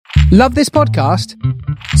Love this podcast?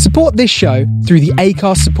 Support this show through the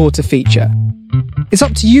Acast supporter feature. It's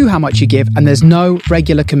up to you how much you give, and there's no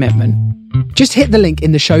regular commitment. Just hit the link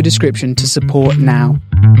in the show description to support now.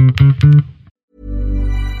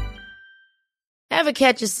 Ever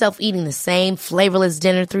catch yourself eating the same flavorless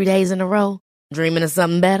dinner 3 days in a row? Dreaming of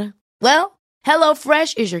something better? Well,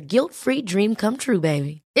 HelloFresh is your guilt-free dream come true,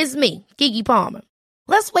 baby. It's me, Keke Palmer.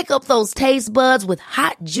 Let's wake up those taste buds with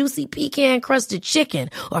hot, juicy pecan-crusted chicken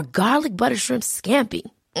or garlic butter shrimp scampi.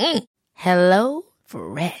 Hello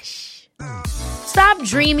Fresh. Stop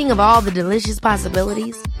dreaming of all the delicious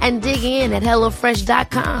possibilities and dig in at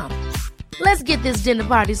HelloFresh.com. Let's get this dinner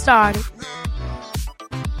party started.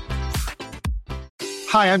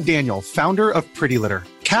 Hi, I'm Daniel, founder of Pretty Litter.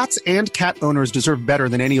 Cats and cat owners deserve better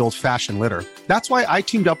than any old-fashioned litter. That's why I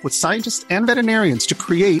teamed up with scientists and veterinarians to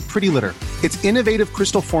create Pretty Litter. Its innovative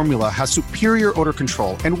crystal formula has superior odor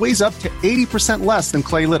control and weighs up to 80% less than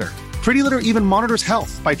clay litter. Pretty Litter even monitors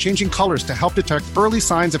health by changing colors to help detect early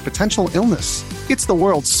signs of potential illness. It's the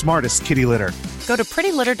world's smartest kitty litter. Go to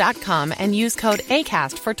prettylitter.com and use code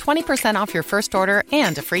ACAST for 20% off your first order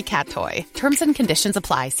and a free cat toy. Terms and conditions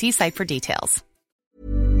apply. See site for details.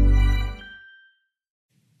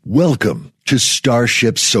 Welcome to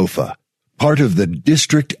Starship Sofa, part of the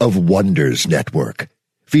District of Wonders network,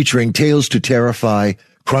 featuring Tales to Terrify,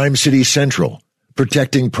 Crime City Central,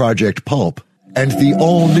 Protecting Project Pulp, and the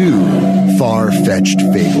all-new Far-Fetched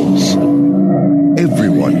Fables.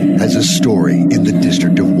 Everyone has a story in the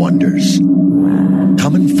District of Wonders.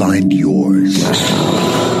 Come and find yours.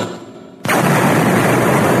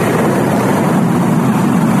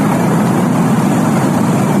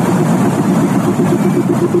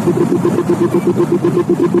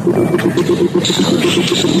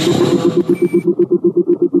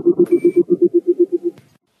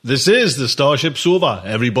 This is the Starship Sofa.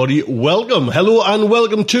 Everybody, welcome, hello and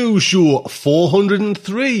welcome to show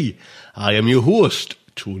 403. I am your host,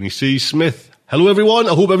 Tony C. Smith. Hello everyone,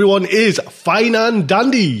 I hope everyone is fine and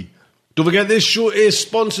dandy. Don't forget this show is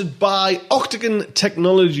sponsored by Octagon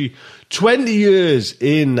Technology. 20 years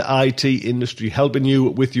in IT industry, helping you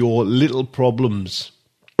with your little problems.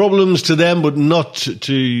 Problems to them, but not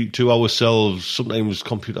to ourselves. Sometimes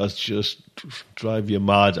computers just drive you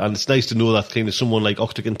mad, and it's nice to know that kind of someone like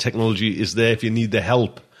Octagon Technology is there if you need the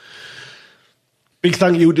help. Big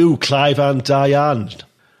thank you to Clive and Diane.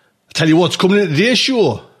 I tell you what's coming in today's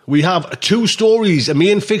show. We have two stories, a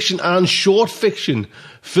main fiction and short fiction.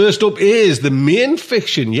 First up is the main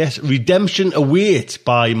fiction, yes, Redemption Awaits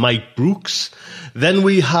by Mike Brooks. Then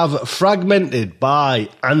we have Fragmented by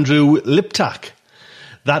Andrew Liptak.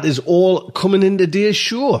 That is all coming in today's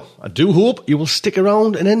show. I do hope you will stick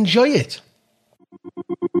around and enjoy it.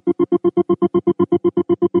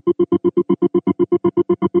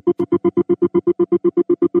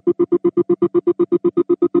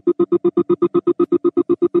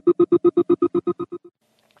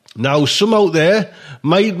 Now, some out there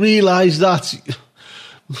might realise that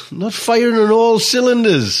not firing on all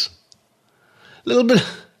cylinders. A little bit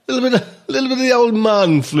of the old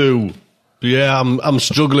man flu. Yeah, I'm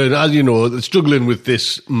struggling, as you know, struggling with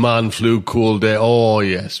this man flu cold day. Oh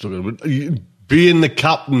yeah, struggling with being the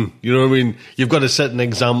captain. You know what I mean? You've got to set an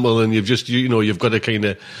example, and you've got to kind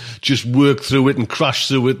of just work through it and crash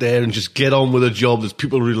through it there, and just get on with a job. There's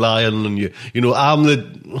people relying on you. You know, I'm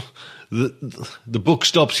the buck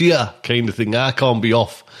stops here kind of thing. I can't be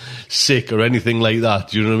off sick or anything like that.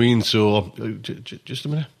 Do you know what I mean? So just a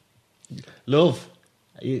minute, love.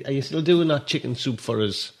 Are you still doing that chicken soup for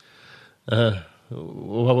us? How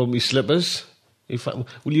about me slippers?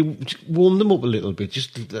 Will you warm them up a little bit?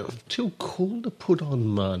 Just too cold to put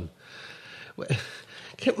on, man.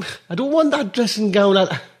 I don't want that dressing gown.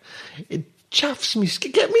 It chaffs me.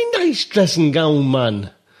 Get me a nice dressing gown,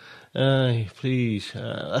 man. Aye, please.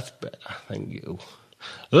 That's better. Thank you.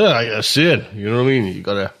 Like I said, you know what I mean? You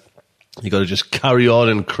gotta just carry on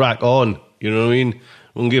and crack on. You know what I mean?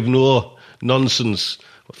 Don't give no nonsense.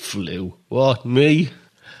 Flu. What, me?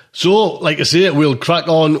 So, like I say, we'll crack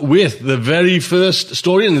on with the very first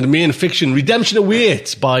story in the main fiction, Redemption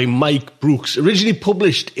Awaits by Mike Brooks, originally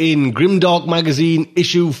published in Grimdark magazine,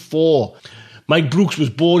 issue 4. Mike Brooks was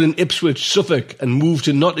born in Ipswich, Suffolk, and moved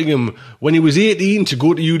to Nottingham when he was 18 to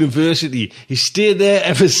go to university. He stayed there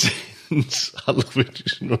ever since. I love it.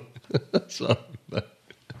 Sorry, man.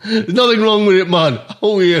 There's nothing wrong with it, man.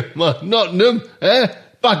 Oh, yeah, man. Nottingham,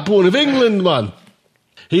 backbone of England, man.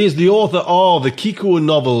 He is the author of the Kiko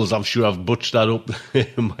novels. I'm sure I've butchered that up,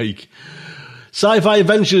 Mike. Sci-fi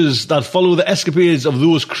adventures that follow the escapades of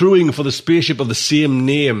those crewing for the spaceship of the same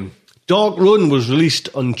name. Dark Run was released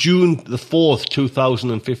on June the 4th,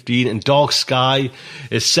 2015, and Dark Sky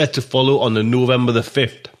is set to follow on the November the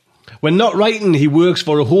 5th. When not writing, he works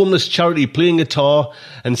for a homeless charity playing guitar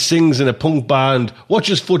and sings in a punk band,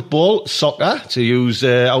 watches football, soccer, to use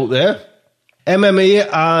out there, MMA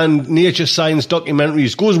and nature science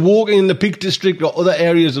documentaries, goes walking in the Peak District or other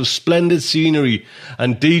areas of splendid scenery,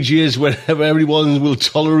 and DJs wherever everyone will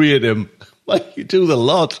tolerate him. Like, you do the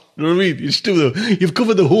lot. You know what I mean? You've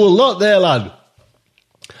covered the whole lot there, lad.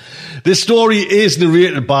 This story is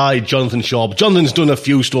narrated by Jonathan Sharp. Jonathan's done a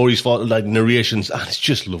few stories for like narrations, and it's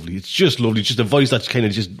just lovely. It's just lovely. Just a voice that kind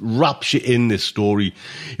of just wraps you in this story.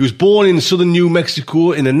 He was born in southern New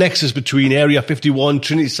Mexico in the nexus between Area 51,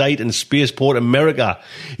 Trinity Site, and Spaceport, America.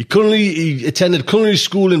 He attended culinary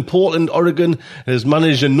school in Portland, Oregon, and has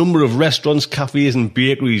managed a number of restaurants, cafes, and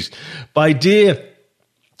bakeries. By day,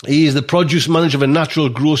 he is the produce manager of a natural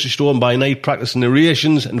grocery store, and by night practicing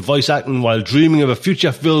narrations and voice acting while dreaming of a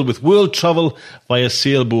future filled with world travel via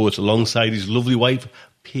sailboats alongside his lovely wife,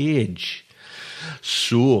 Paige.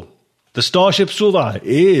 So, the Starship Sofa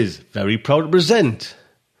is very proud to present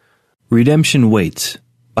Redemption Waits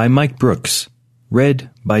by Mike Brooks, read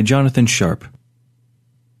by Jonathan Sharp.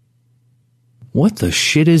 What the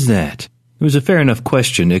shit is that? It was a fair enough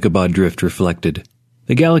question, Ichabod Drift reflected.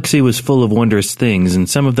 The galaxy was full of wondrous things, and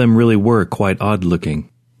some of them really were quite odd-looking.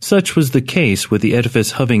 Such was the case with the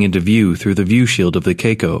edifice hoving into view through the view shield of the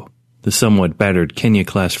Keiko, the somewhat battered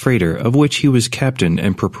Kenya-class freighter of which he was captain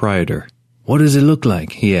and proprietor. "What does it look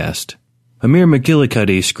like?" he asked. Amir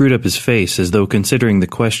McGillicuddy screwed up his face as though considering the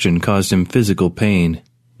question caused him physical pain.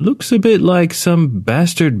 "Looks a bit like some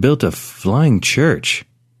bastard built a flying church."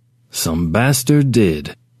 "Some bastard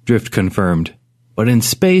did," Drift confirmed. "But in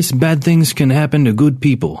space, bad things can happen to good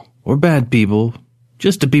people. Or bad people.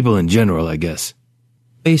 Just to people in general, I guess."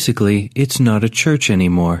 "Basically, it's not a church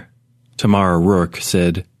anymore," Tamara Rourke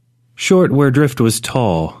said. Short where Drift was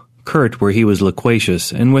tall, curt where he was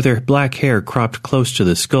loquacious, and with her black hair cropped close to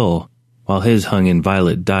the skull, while his hung in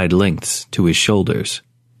violet dyed lengths to his shoulders.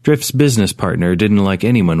 Drift's business partner didn't like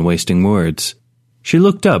anyone wasting words. She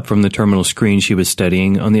looked up from the terminal screen she was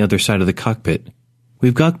studying on the other side of the cockpit.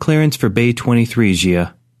 "We've got clearance for Bay 23,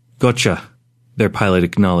 Gia." "Gotcha," their pilot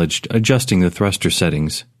acknowledged, adjusting the thruster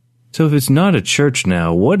settings. "So if it's not a church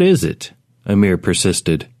now, what is it?" Amir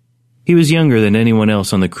persisted. He was younger than anyone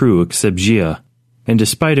else on the crew except Gia, and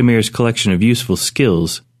despite Amir's collection of useful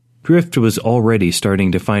skills, Drift was already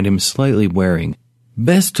starting to find him slightly wearing.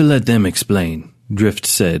 "Best to let them explain," Drift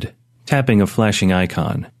said, tapping a flashing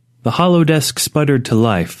icon. The holodesk sputtered to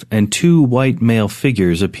life, and two white male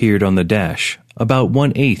figures appeared on the dash, about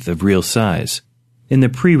 1/8 of real size, in the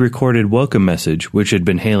pre-recorded welcome message which had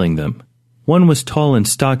been hailing them. One was tall and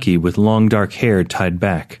stocky with long dark hair tied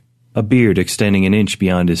back, a beard extending an inch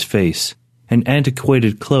beyond his face, and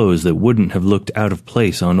antiquated clothes that wouldn't have looked out of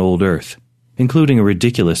place on old Earth, including a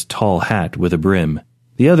ridiculous tall hat with a brim.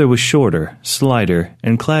 The other was shorter, slighter,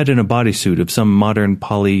 and clad in a bodysuit of some modern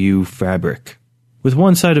polyU fabric. With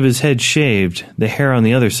one side of his head shaved, the hair on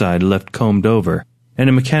the other side left combed over, and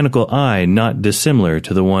a mechanical eye not dissimilar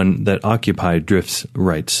to the one that occupied Drift's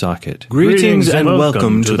right socket. "Greetings and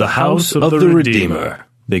welcome to the House of the Redeemer,"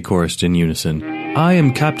 they chorused in unison. "I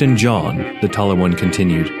am Captain John," the taller one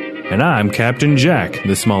continued. "And I'm Captain Jack,"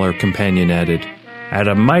 the smaller companion added. "At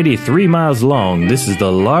a mighty 3 miles long, this is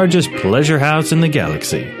the largest pleasure house in the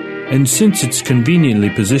galaxy. And since it's conveniently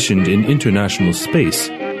positioned in international space,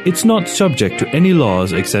 it's not subject to any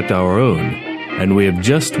laws except our own. And we have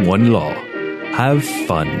just one law. Have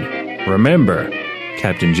fun. Remember,"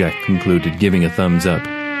 Captain Jack concluded, giving a thumbs up,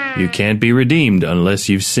 "you can't be redeemed unless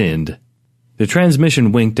you've sinned." The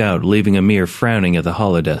transmission winked out, leaving Amir frowning at the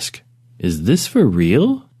holodesk. "Is this for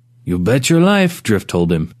real?" "You bet your life," Drift told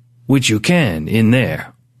him. "Which you can, in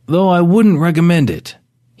there. Though I wouldn't recommend it."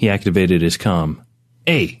 He activated his comm.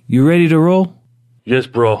 "Hey, you ready to roll?" "Yes,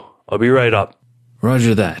 bro. I'll be right up."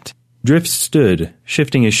 "Roger that." Drift stood,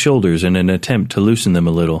 shifting his shoulders in an attempt to loosen them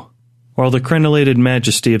a little, while the crenellated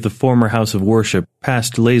majesty of the former house of worship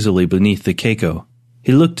passed lazily beneath the Keiko.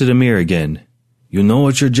 He looked at Amir again. "You know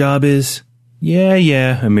what your job is?"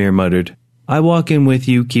 Yeah, Amir muttered. "I walk in with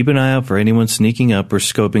you, keep an eye out for anyone sneaking up or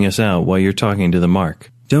scoping us out while you're talking to the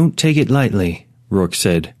mark." "Don't take it lightly," Rourke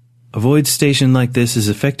said. "A void station like this is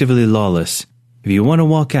effectively lawless. If you want to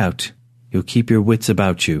walk out, you'll keep your wits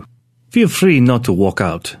about you." "Feel free not to walk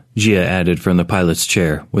out," Gia added from the pilot's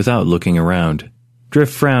chair, without looking around.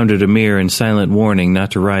 Drift frowned at Amir in silent warning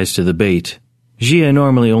not to rise to the bait. Gia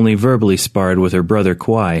normally only verbally sparred with her brother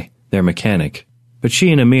Kwai, their mechanic, but she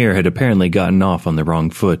and Amir had apparently gotten off on the wrong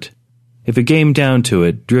foot. If it came down to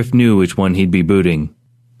it, Drift knew which one he'd be booting.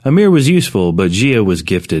 Amir was useful, but Gia was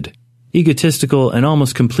gifted. Egotistical and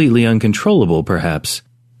almost completely uncontrollable, perhaps,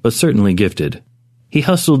 but certainly gifted. He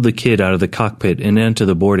hustled the kid out of the cockpit and into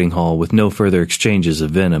the boarding hall with no further exchanges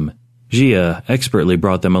of venom. Gia expertly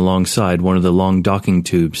brought them alongside one of the long docking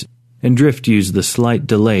tubes, and Drift used the slight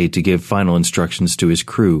delay to give final instructions to his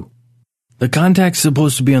crew. "The contact's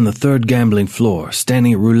supposed to be on the third gambling floor,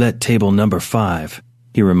 standing at roulette table number 5,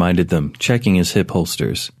 he reminded them, checking his hip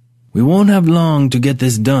holsters. "We won't have long to get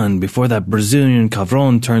this done before that Brazilian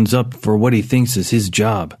Cavron turns up for what he thinks is his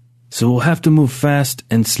job, so we'll have to move fast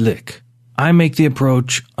and slick. I make the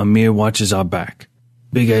approach, Amir watches our back.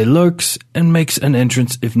 Big A lurks and makes an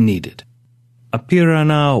entrance if needed."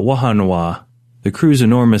 Apirana Wahanwa, the crew's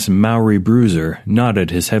enormous Maori bruiser, nodded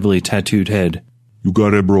his heavily tattooed head. "You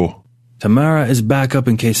got it, bro." "Tamara is back up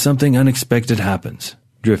in case something unexpected happens,"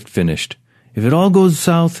 Drift finished. "If it all goes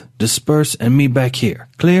south, disperse and meet back here.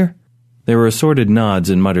 Clear?" There were assorted nods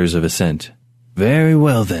and mutters of assent. "Very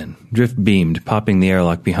well then," Drift beamed, popping the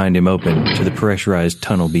airlock behind him open to the pressurized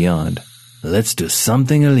tunnel beyond. "Let's do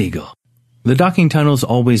something illegal." The docking tunnels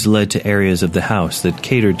always led to areas of the house that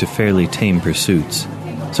catered to fairly tame pursuits,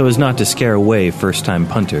 so as not to scare away first-time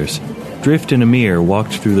punters. Drift and Amir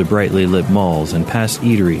walked through the brightly lit malls and past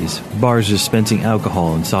eateries, bars dispensing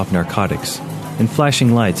alcohol and soft narcotics, and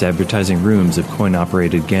flashing lights advertising rooms of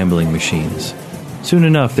coin-operated gambling machines. Soon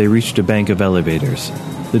enough they reached a bank of elevators,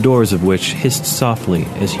 the doors of which hissed softly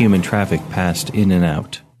as human traffic passed in and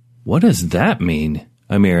out. "What does that mean?"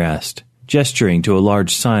 Amir asked, gesturing to a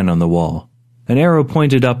large sign on the wall. An arrow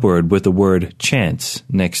pointed upward with the word "chance"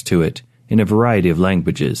 next to it, in a variety of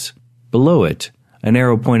languages. Below it, an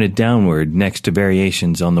arrow pointed downward next to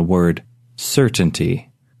variations on the word "certainty."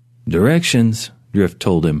 "Directions," Drift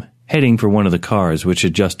told him, heading for one of the cars which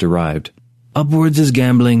had just arrived. "Upwards is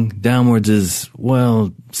gambling, downwards is,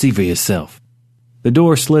 well, see for yourself." The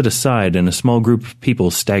door slid aside and a small group of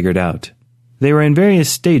people staggered out. They were in various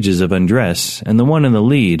stages of undress, and the one in the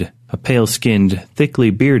lead, a pale-skinned, thickly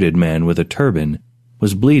bearded man with a turban,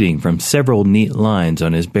 was bleeding from several neat lines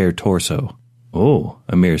on his bare torso. "Oh,"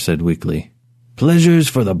 Amir said weakly. "Pleasures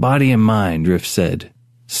for the body and mind," Drift said,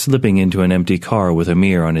 slipping into an empty car with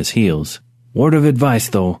Amir on his heels. "Word of advice,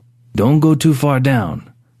 though, don't go too far down.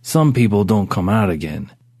 Some people don't come out again."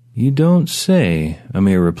 "You don't say,"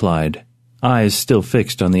 Amir replied, eyes still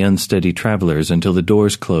fixed on the unsteady travelers until the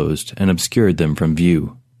doors closed and obscured them from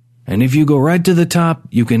view. "And if you go right to the top,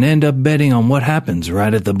 you can end up betting on what happens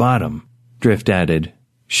right at the bottom," Drift added,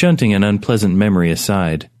 shunting an unpleasant memory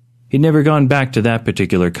aside. He'd never gone back to that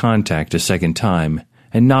particular contact a second time,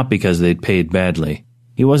 and not because they'd paid badly.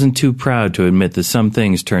 He wasn't too proud to admit that some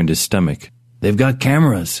things turned his stomach. "They've got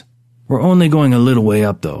cameras. We're only going a little way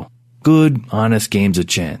up, though. Good, honest game's a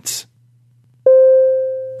chance."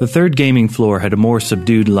 The third gaming floor had a more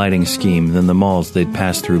subdued lighting scheme than the malls they'd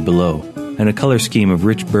passed through below, and a color scheme of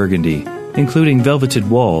rich burgundy, including velveted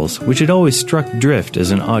walls, which had always struck Drift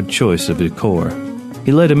as an odd choice of decor.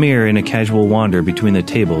 He led Amir in a casual wander between the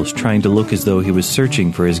tables, trying to look as though he was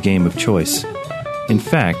searching for his game of choice. In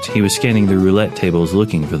fact, he was scanning the roulette tables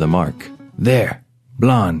looking for the mark. "There.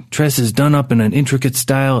 Blonde, tresses done up in an intricate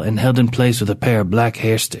style and held in place with a pair of black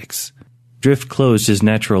hair sticks." Drift closed his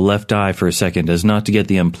natural left eye for a second as not to get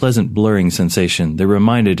the unpleasant blurring sensation that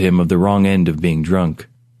reminded him of the wrong end of being drunk,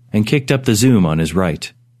 and kicked up the zoom on his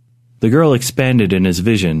right. The girl expanded in his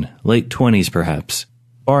vision, late 20s perhaps,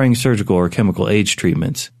 barring surgical or chemical age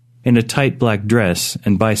treatments, in a tight black dress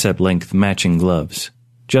and bicep-length matching gloves,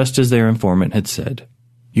 just as their informant had said.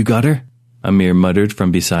 "You got her?" Amir muttered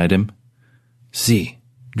from beside him. "See."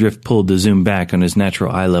 Drift pulled the zoom back on his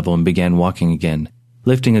natural eye level and began walking again,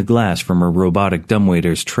 lifting a glass from a robotic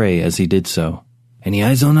dumbwaiter's tray as he did so. "Any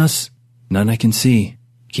eyes on us?" "None I can see."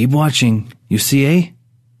 "Keep watching. You see, eh?"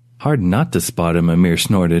 "Hard not to spot him," Amir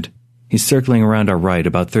snorted. "He's circling around our right,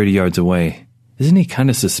 about 30 yards away. Isn't he kind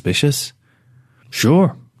of suspicious?"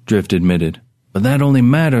 "Sure," Drift admitted. "But that only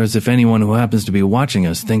matters if anyone who happens to be watching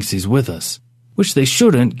us thinks he's with us. Which they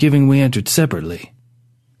shouldn't, given we entered separately."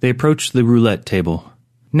 They approached the roulette table.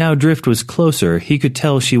 Now Drift was closer, he could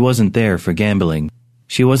tell she wasn't there for gambling.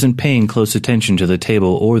 She wasn't paying close attention to the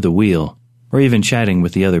table or the wheel, or even chatting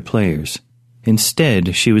with the other players.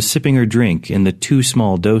 Instead, she was sipping her drink in the 2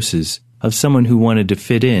 small doses of someone who wanted to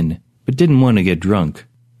fit in, but didn't want to get drunk,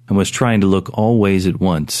 and was trying to look all ways at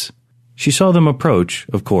once. She saw them approach,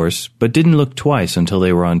 of course, but didn't look twice until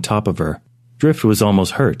they were on top of her. Drift was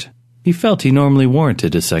almost hurt. He felt he normally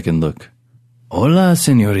warranted a second look. "Hola,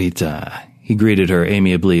 señorita," he greeted her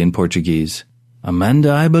amiably in Portuguese.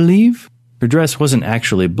 "Amanda, I believe?" Her dress wasn't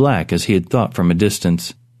actually black as he had thought from a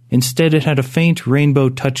distance. Instead, it had a faint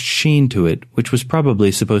rainbow-touched sheen to it, which was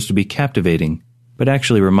probably supposed to be captivating, but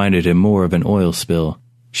actually reminded him more of an oil spill.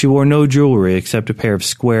 She wore no jewelry except a pair of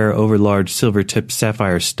square, overlarge silver-tipped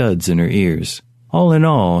sapphire studs in her ears. All in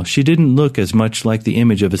all, she didn't look as much like the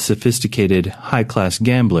image of a sophisticated, high-class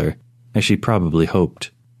gambler as she probably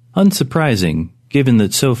hoped. Unsurprising, given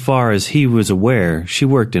that so far as he was aware, she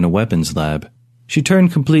worked in a weapons lab. She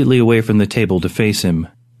turned completely away from the table to face him.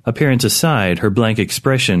 Appearance aside, her blank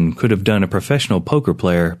expression could have done a professional poker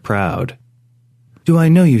player proud. "Do I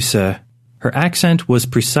know you, sir?" Her accent was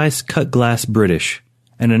precise cut-glass British,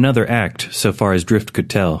 and another act, so far as Drift could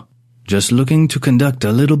tell. "Just looking to conduct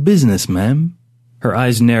a little business, ma'am." Her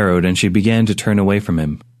eyes narrowed and she began to turn away from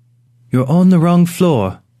him. "You're on the wrong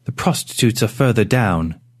floor. The prostitutes are further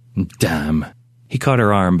down." "Damn." He caught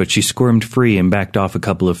her arm, but she squirmed free and backed off a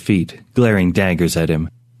couple of feet, glaring daggers at him.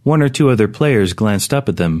 One or two other players glanced up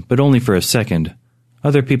at them, but only for a second.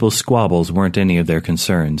 Other people's squabbles weren't any of their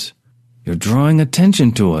concerns. "You're drawing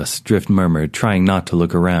attention to us," Drift murmured, trying not to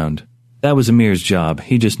look around. That was Amir's job.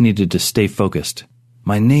 He just needed to stay focused.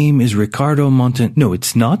 "My name is Ricardo Monten—" "No,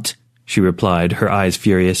 it's not," she replied, her eyes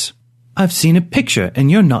furious. "I've seen a picture, and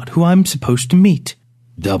you're not who I'm supposed to meet."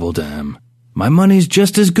 "Double damn. My money's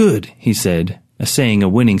just as good," he said, essaying a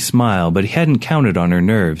winning smile, but he hadn't counted on her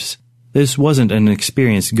nerves. This wasn't an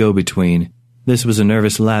experienced go-between. This was a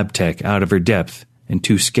nervous lab tech out of her depth and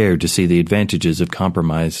too scared to see the advantages of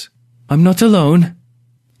compromise. "I'm not alone,"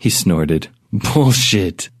 he snorted.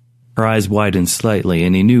 "Bullshit." Her eyes widened slightly,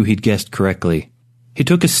 and he knew he'd guessed correctly. He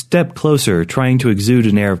took a step closer, trying to exude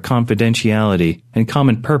an air of confidentiality and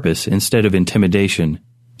common purpose instead of intimidation,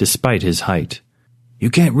 despite his height. "You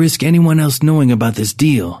can't risk anyone else knowing about this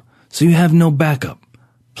deal, so you have no backup.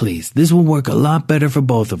 Please, this will work a lot better for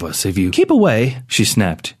both of us if you—" "Keep away," she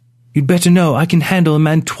snapped. "You'd better know I can handle a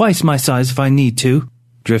man twice my size if I need to."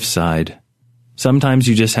 Drift sighed. Sometimes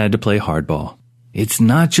you just had to play hardball. "It's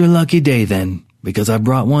not your lucky day then, because I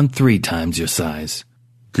brought one 3 times your size."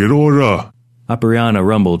 "Get order!" Apariana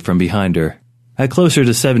rumbled from behind her. At closer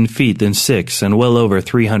to 7 feet than 6 and well over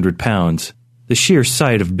 300 pounds, the sheer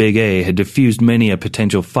sight of Big A had diffused many a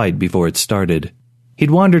potential fight before it started. He'd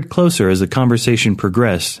wandered closer as the conversation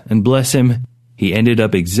progressed, and bless him, he ended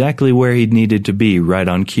up exactly where he'd needed to be right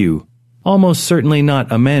on cue. Almost certainly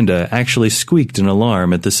not Amanda actually squeaked an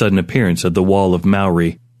alarm at the sudden appearance of the wall of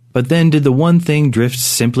Maori, but then did the one thing Drift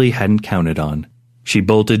simply hadn't counted on. She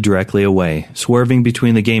bolted directly away, swerving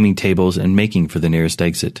between the gaming tables and making for the nearest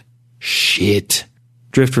exit. "Shit!"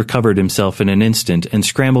 Drift recovered himself in an instant and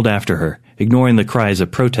scrambled after her, ignoring the cries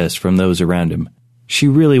of protest from those around him. She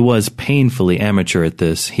really was painfully amateur at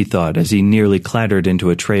this, he thought, as he nearly clattered into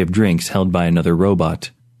a tray of drinks held by another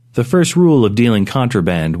robot. The first rule of dealing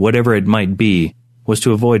contraband, whatever it might be, was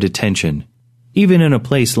to avoid attention. Even in a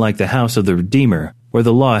place like the House of the Redeemer, where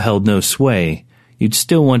the law held no sway, you'd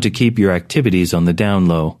still want to keep your activities on the down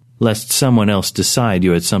low, lest someone else decide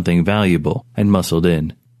you had something valuable and muscled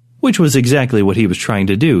in. Which was exactly what he was trying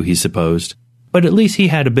to do, he supposed. But at least he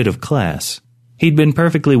had a bit of class. He'd been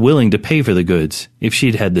perfectly willing to pay for the goods, if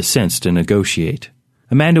she'd had the sense to negotiate.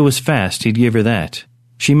 Amanda was fast, he'd give her that.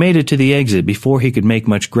 She made it to the exit before he could make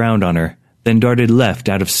much ground on her, then darted left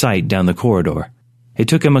out of sight down the corridor. It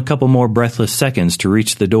took him a couple more breathless seconds to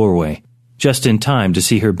reach the doorway, just in time to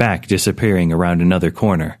see her back disappearing around another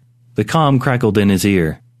corner. The comm crackled in his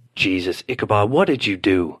ear. "Jesus, Ichabod, what did you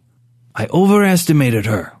do?" "I overestimated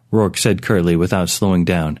her," Rourke said curtly without slowing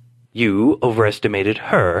down. "You overestimated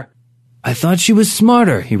her?" "I thought she was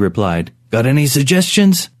smarter," he replied. "Got any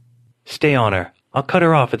suggestions?" "Stay on her. I'll cut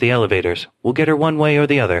her off at the elevators. We'll get her one way or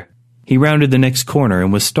the other." He rounded the next corner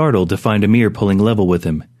and was startled to find Amir pulling level with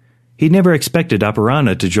him. He'd never expected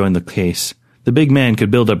Aparana to join the case. The big man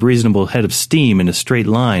could build up reasonable head of steam in a straight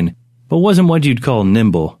line, but wasn't what you'd call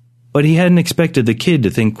nimble. But he hadn't expected the kid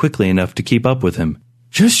to think quickly enough to keep up with him.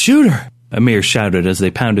 "Just shoot her," Amir shouted as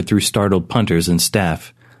they pounded through startled punters and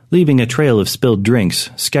staff, leaving a trail of spilled drinks,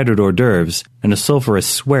 scattered hors d'oeuvres, and a sulphurous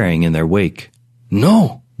swearing in their wake.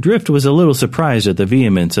 "No!" Drift was a little surprised at the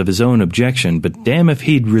vehemence of his own objection, but damn if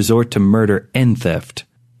he'd resort to murder and theft.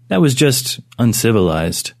 That was just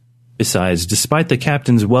uncivilized. Besides, despite the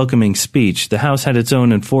captain's welcoming speech, the house had its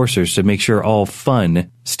own enforcers to make sure all fun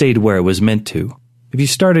stayed where it was meant to. If you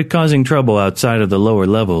started causing trouble outside of the lower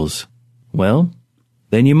levels, well,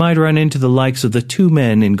 then you might run into the likes of the 2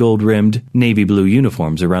 men in gold-rimmed, navy blue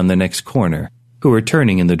uniforms around the next corner, who were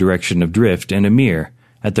turning in the direction of Drift and Amir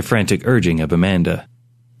at the frantic urging of Amanda.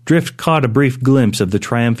 Drift caught a brief glimpse of the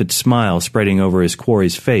triumphant smile spreading over his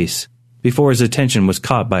quarry's face before his attention was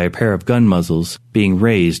caught by a pair of gun muzzles being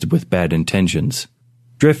raised with bad intentions.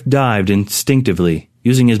 Drift dived instinctively,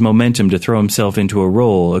 using his momentum to throw himself into a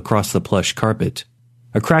roll across the plush carpet.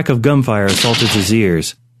 A crack of gunfire assaulted his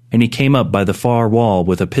ears, and he came up by the far wall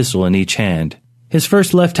with a pistol in each hand. His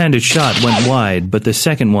first left-handed shot went wide, but the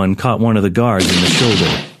second one caught one of the guards in the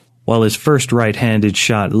shoulder, while his first right-handed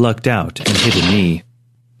shot lucked out and hit a knee.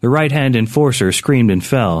 The right-hand enforcer screamed and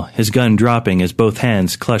fell, his gun dropping as both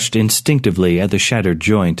hands clutched instinctively at the shattered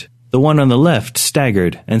joint. The one on the left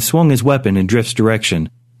staggered and swung his weapon in Drift's direction,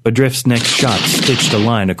 but Drift's next shot stitched a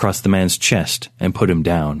line across the man's chest and put him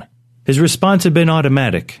down. His response had been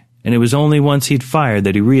automatic, and it was only once he'd fired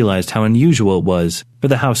that he realized how unusual it was for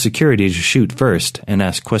the house security to shoot first and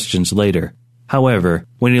ask questions later. However,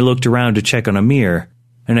 when he looked around to check on Amir,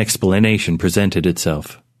 an explanation presented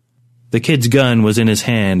itself. The kid's gun was in his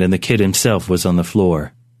hand and the kid himself was on the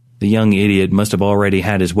floor. The young idiot must have already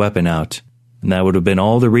had his weapon out, and that would have been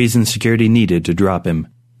all the reason security needed to drop him.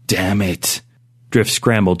 Damn it! Drift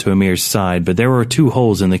scrambled to Amir's side, but there were 2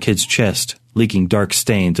 holes in the kid's chest, leaking dark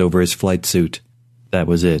stains over his flight suit. That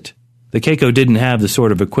was it. The Keiko didn't have the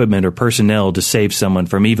sort of equipment or personnel to save someone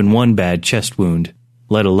from even one bad chest wound,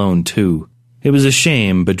 let alone 2. It was a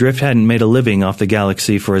shame, but Drift hadn't made a living off the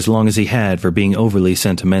Galaxy for as long as he had for being overly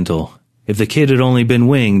sentimental. If the kid had only been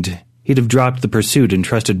winged, he'd have dropped the pursuit and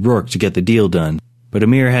trusted Rourke to get the deal done. But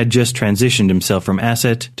Amir had just transitioned himself from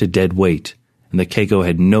asset to dead weight, and the Keiko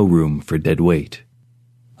had no room for dead weight.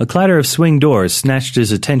 A clatter of swing doors snatched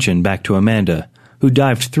his attention back to Amanda, who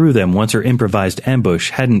dived through them once her improvised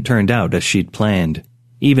ambush hadn't turned out as she'd planned.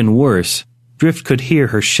 Even worse, Drift could hear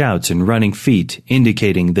her shouts and running feet,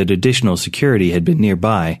 indicating that additional security had been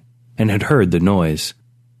nearby and had heard the noise.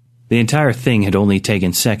 The entire thing had only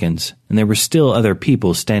taken seconds, and there were still other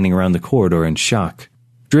people standing around the corridor in shock.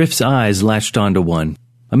 Drift's eyes latched onto one,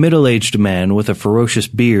 a middle-aged man with a ferocious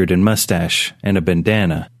beard and mustache and a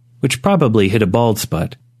bandana, which probably hid a bald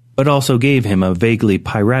spot, but also gave him a vaguely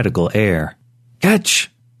piratical air. Catch!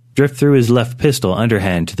 Drift threw his left pistol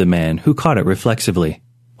underhand to the man, who caught it reflexively.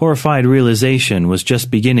 Horrified realization was just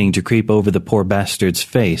beginning to creep over the poor bastard's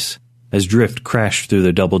face as Drift crashed through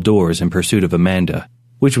the double doors in pursuit of Amanda,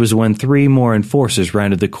 which was when 3 more enforcers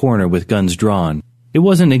rounded the corner with guns drawn. It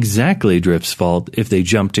wasn't exactly Drift's fault if they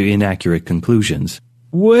jumped to inaccurate conclusions.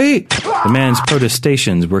 Wait! The man's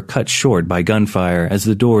protestations were cut short by gunfire as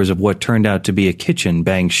the doors of what turned out to be a kitchen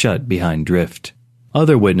banged shut behind Drift.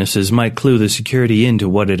 Other witnesses might clue the security into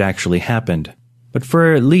what had actually happened, but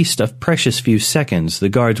for at least a precious few seconds the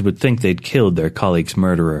guards would think they'd killed their colleague's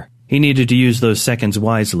murderer. He needed to use those seconds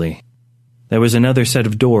wisely. There was another set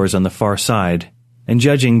of doors on the far side, and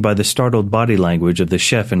judging by the startled body language of the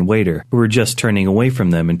chef and waiter who were just turning away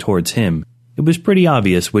from them and towards him, it was pretty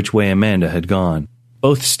obvious which way Amanda had gone.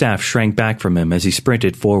 Both staff shrank back from him as he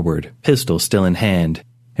sprinted forward, pistol still in hand,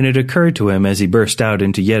 and it occurred to him as he burst out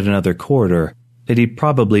into yet another corridor that he'd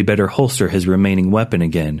probably better holster his remaining weapon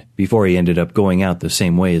again before he ended up going out the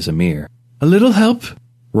same way as Amir. A little help?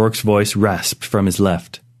 Rourke's voice rasped from his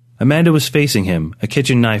left. Amanda was facing him, a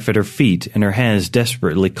kitchen knife at her feet and her hands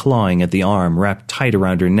desperately clawing at the arm wrapped tight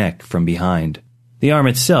around her neck from behind. The arm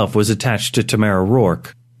itself was attached to Tamara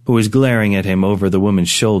Rourke, who was glaring at him over the woman's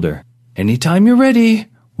shoulder. Anytime you're ready,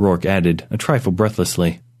 Rourke added, a trifle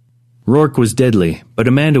breathlessly. Rourke was deadly, but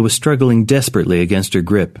Amanda was struggling desperately against her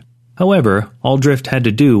grip. However, all Drift had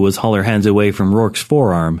to do was haul her hands away from Rourke's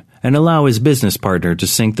forearm and allow his business partner to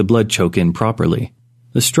sink the blood choke in properly.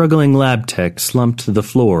 The struggling lab tech slumped to the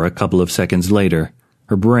floor a couple of seconds later,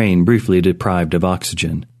 her brain briefly deprived of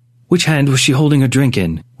oxygen. Which hand was she holding her drink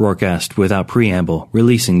in? Rourke asked without preamble,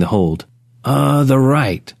 releasing the hold. The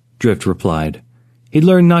right, Drift replied. He'd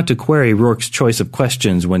learned not to query Rourke's choice of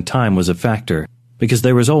questions when time was a factor, because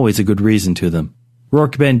there was always a good reason to them.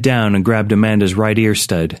 Rourke bent down and grabbed Amanda's right ear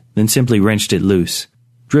stud, then simply wrenched it loose.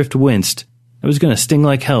 Drift winced. It was going to sting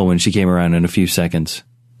like hell when she came around in a few seconds.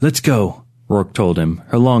 Let's go, Rourke told him,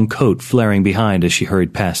 her long coat flaring behind as she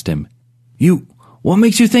hurried past him. What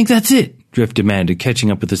makes you think that's it? Drift demanded, catching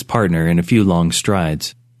up with his partner in a few long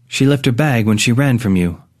strides. She left her bag when she ran from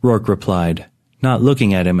you, Rourke replied, not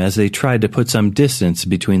looking at him as they tried to put some distance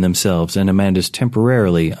between themselves and Amanda's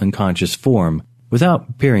temporarily unconscious form without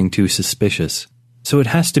appearing too suspicious. So it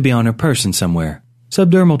has to be on her person somewhere.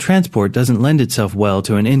 Subdermal transport doesn't lend itself well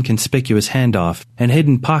to an inconspicuous handoff, and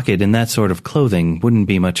hidden pocket in that sort of clothing wouldn't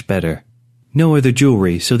be much better. No other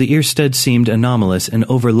jewelry, so the ear stud seemed anomalous and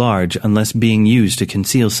overlarge unless being used to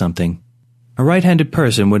conceal something. A right-handed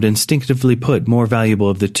person would instinctively put more valuable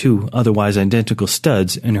of the 2 otherwise identical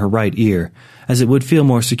studs in her right ear, as it would feel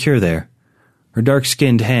more secure there. Her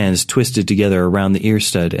dark-skinned hands twisted together around the ear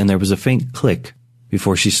stud, and there was a faint click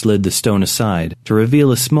before she slid the stone aside to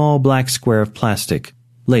reveal a small black square of plastic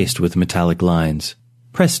laced with metallic lines.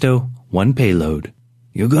 Presto, 1 payload.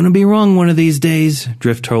 You're gonna be wrong one of these days,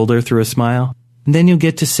 Drift told her through a smile. And then you'll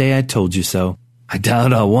get to say I told you so. I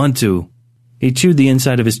doubt I'll want to. He chewed the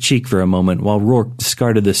inside of his cheek for a moment while Rourke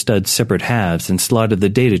discarded the stud's separate halves and slotted the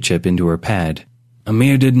data chip into her pad.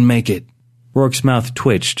 Amir didn't make it. Rourke's mouth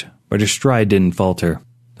twitched, but her stride didn't falter.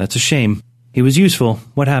 That's a shame. He was useful.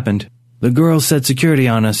 What happened? The girls set security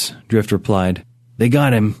on us, Drift replied. They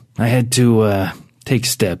got him. I had to, take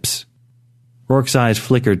steps. Rourke's eyes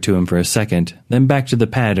flickered to him for a second, then back to the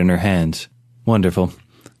pad in her hands. Wonderful.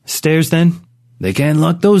 Stairs, then? They can't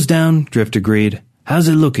lock those down, Drift agreed. How's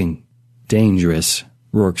it looking? Dangerous,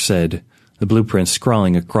 Rourke said, the blueprint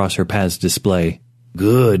scrawling across her pad's display.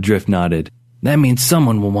 Good, Drift nodded. That means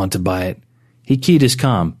someone will want to buy it. He keyed his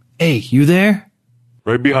comm. Hey, you there?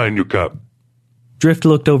 Right behind you, Cap. Drift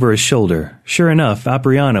looked over his shoulder. Sure enough,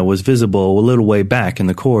 Apriana was visible a little way back in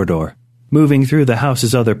the corridor, moving through the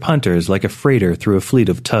house's other punters like a freighter through a fleet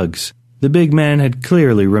of tugs. The big man had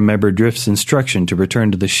clearly remembered Drift's instruction to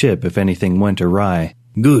return to the ship if anything went awry.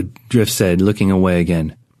 Good, Drift said, looking away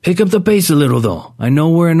again. Pick up the pace a little, though. I know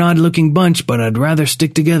we're an odd-looking bunch, but I'd rather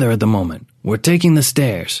stick together at the moment. We're taking the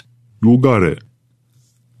stairs. You got it.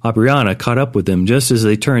 Apriana caught up with them just as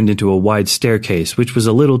they turned into a wide staircase, which was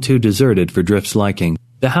a little too deserted for Drift's liking.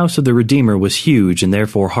 The House of the Redeemer was huge and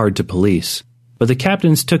therefore hard to police, but the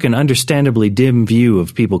captains took an understandably dim view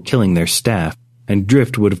of people killing their staff, and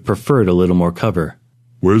Drift would have preferred a little more cover.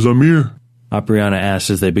 Where's Amir? Apriana asked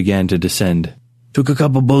as they began to descend. Took a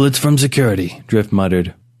couple bullets from security, Drift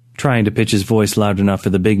muttered, trying to pitch his voice loud enough for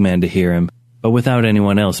the big man to hear him, but without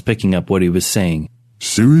anyone else picking up what he was saying.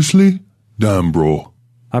 Seriously? Damn, bro.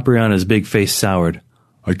 Apriana's big face soured.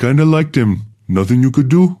 I kinda liked him. Nothing you could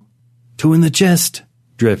do? 2 in the chest.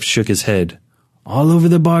 Drift shook his head. All over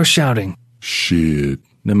the bar shouting. Shit.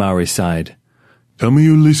 The Maori sighed. Tell me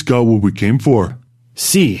you at least got what we came for.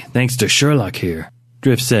 See, thanks to Sherlock here,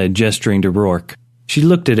 Drift said, gesturing to Rourke. She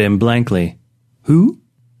looked at him blankly. Who?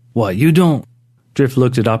 What, you don't? Drift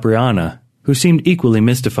looked at Apriana, who seemed equally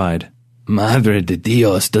mystified. Madre de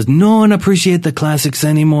Dios, does no one appreciate the classics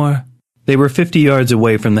anymore? They were 50 yards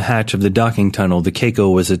away from the hatch of the docking tunnel the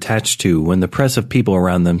Keiko was attached to when the press of people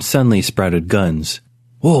around them suddenly sprouted guns.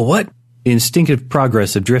 Whoa, what? The instinctive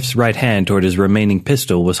progress of Drift's right hand toward his remaining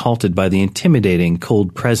pistol was halted by the intimidating,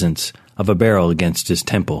 cold presence of a barrel against his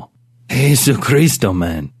temple. Jesucristo,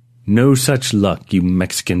 man. No such luck, you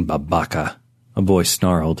Mexican babaca, a voice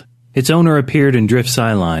snarled. Its owner appeared in Drift's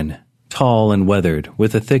eyeline, tall and weathered,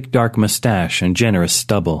 with a thick dark mustache and generous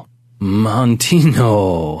stubble.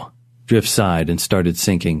 Montino! Drift sighed and started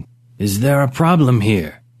sinking. Is there a problem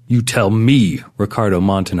here? You tell me, Ricardo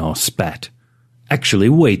Montanal spat. Actually,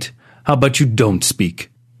 wait. How about you don't speak?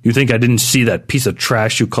 You think I didn't see that piece of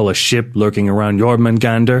trash you call a ship lurking around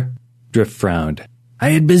Jormungandr? Drift frowned. I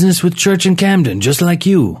had business with Church and Camden, just like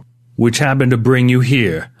you. Which happened to bring you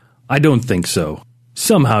here. I don't think so.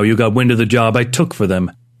 Somehow you got wind of the job I took for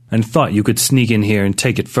them, and thought you could sneak in here and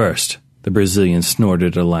take it first. The Brazilian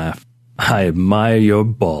snorted a laugh. I admire your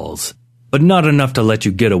balls. But not enough to let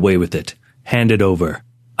you get away with it. Hand it over.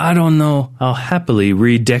 I don't know. I'll happily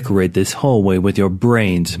redecorate this hallway with your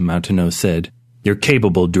brains, Mountaino said. You're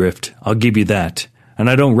capable, Drift. I'll give you that. And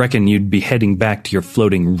I don't reckon you'd be heading back to your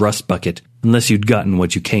floating rust bucket unless you'd gotten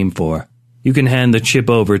what you came for. You can hand the chip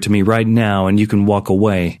over to me right now and you can walk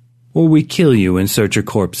away. Or we kill you and search your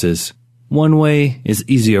corpses. One way is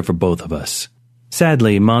easier for both of us.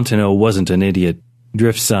 Sadly, Montano wasn't an idiot.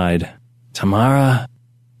 Drift sighed. Tamara?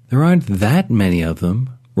 There aren't that many of them,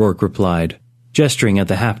 Rourke replied, gesturing at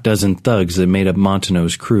the half-dozen thugs that made up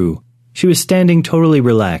Montano's crew. She was standing totally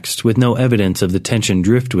relaxed, with no evidence of the tension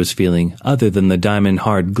Drift was feeling other than the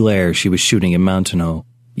diamond-hard glare she was shooting at Montano.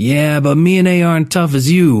 Yeah, but me and A aren't tough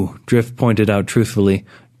as you, Drift pointed out truthfully.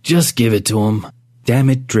 Just give it to him. Damn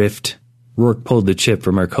it, Drift. Rourke pulled the chip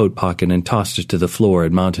from her coat pocket and tossed it to the floor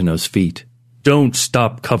at Montano's feet. Don't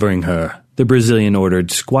stop covering her, the Brazilian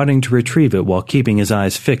ordered, squatting to retrieve it while keeping his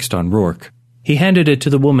eyes fixed on Rourke. He handed it to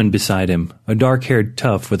the woman beside him, a dark-haired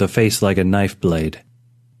tough with a face like a knife blade.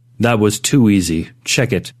 That was too easy.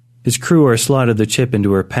 Check it. His crewer slotted the chip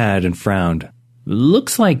into her pad and frowned.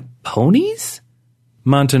 Looks like ponies?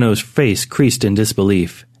 Montano's face creased in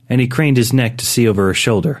disbelief, and he craned his neck to see over her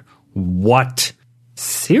shoulder. What?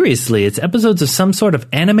 Seriously, it's episodes of some sort of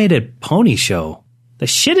animated pony show. The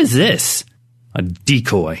shit is this? A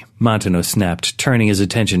decoy, Montano snapped, turning his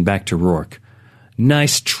attention back to Rourke.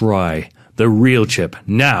 Nice try. The real chip,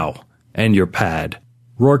 now, and your pad.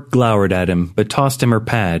 Rourke glowered at him, but tossed him her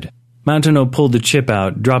pad. Montano pulled the chip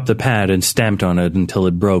out, dropped the pad, and stamped on it until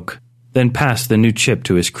it broke, then passed the new chip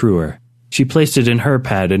to his crewer. She placed it in her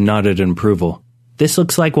pad and nodded in approval. This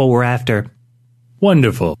looks like what we're after.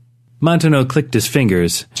 Wonderful. Montano clicked his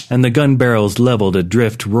fingers, and the gun barrels leveled at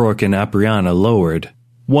Drift, Rourke, and Apriana lowered.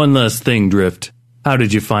 One last thing, Drift. How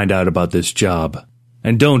did you find out about this job?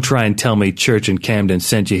 And don't try and tell me Church and Camden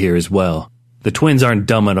sent you here as well. The twins aren't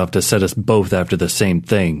dumb enough to set us both after the same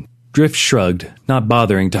thing. Drift shrugged, not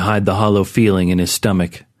bothering to hide the hollow feeling in his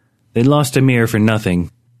stomach. They'd lost Amir for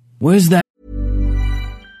nothing. Where's that?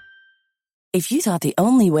 If you thought the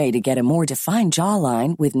only way to get a more defined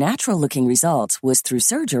jawline with natural-looking results was through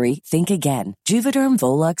surgery, think again. Juvederm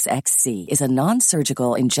Volux XC is a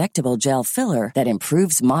non-surgical injectable gel filler that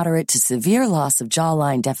improves moderate to severe loss of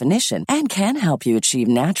jawline definition and can help you achieve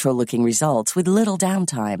natural-looking results with little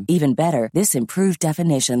downtime. Even better, this improved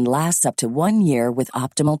definition lasts up to 1 year with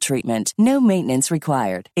optimal treatment. No maintenance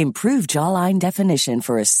required. Improve jawline definition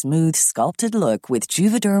for a smooth, sculpted look with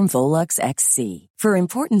Juvederm Volux XC. For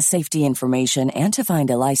important safety information and to find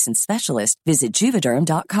a licensed specialist, visit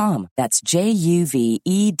Juvederm.com. That's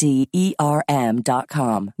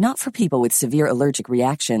Juvederm.com. Not for people with severe allergic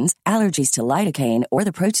reactions, allergies to lidocaine, or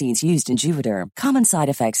the proteins used in Juvederm. Common side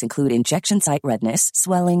effects include injection site redness,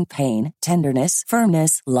 swelling, pain, tenderness,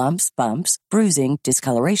 firmness, lumps, bumps, bruising,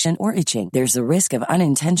 discoloration, or itching. There's a risk of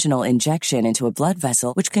unintentional injection into a blood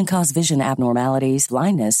vessel, which can cause vision abnormalities,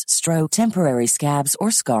 blindness, stroke, temporary scabs,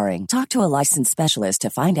 or scarring. Talk to a licensed specialist to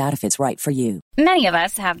find out if it's right for you. Many of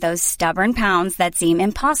us have those stubborn pounds that seem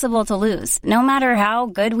impossible to lose, no matter how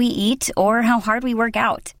good we eat or how hard we work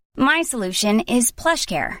out. My solution is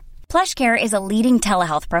PlushCare. PlushCare is a leading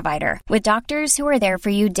telehealth provider with doctors who are there for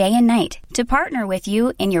you day and night to partner with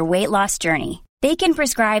you in your weight loss journey. They can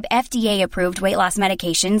prescribe FDA-approved weight loss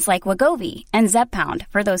medications like Wegovy and Zepbound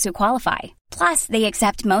for those who qualify. Plus, they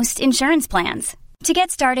accept most insurance plans. To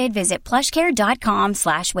get started, visit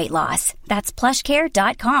plushcare.com/weightloss. That's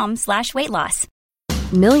plushcare.com/weightloss.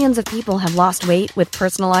 Millions of people have lost weight with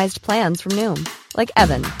personalized plans from Noom. Like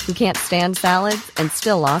Evan, who can't stand salads and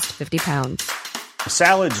still lost 50 pounds.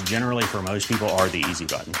 Salads generally for most people are the easy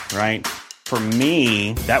button, right? For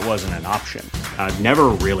me, that wasn't an option. I never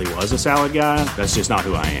really was a salad guy. That's just not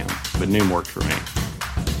who I am. But Noom worked for me.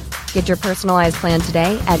 Get your personalized plan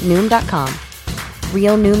today at Noom.com.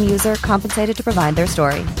 Real Noom user compensated to provide their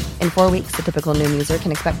story. In 4 weeks, the typical Noom user can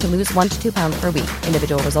expect to lose 1 to 2 pounds per week.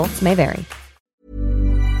 Individual results may vary.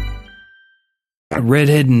 A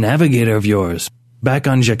redhead navigator of yours, back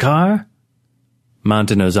on Jakar?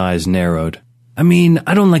 Montano's eyes narrowed. I mean,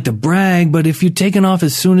 I don't like to brag, but if you'd taken off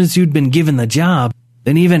as soon as you'd been given the job,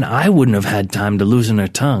 then even I wouldn't have had time to loosen her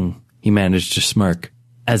tongue. He managed to smirk,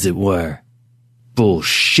 as it were.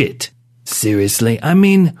 Bullshit. Seriously, I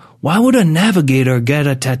mean, why would a navigator get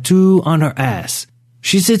a tattoo on her ass?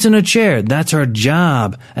 She sits in a chair. That's her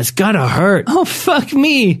job. It's gotta hurt. Oh, fuck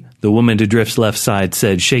me, the woman to Drift's left side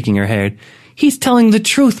said, shaking her head. He's telling the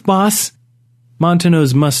truth, boss.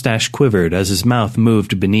 Montano's mustache quivered as his mouth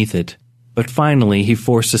moved beneath it. But finally he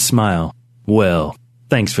forced a smile. Well,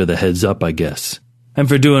 thanks for the heads up, I guess. And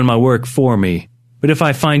for doing my work for me. But if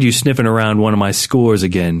I find you sniffing around one of my scores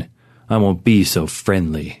again, I won't be so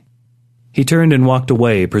friendly. He turned and walked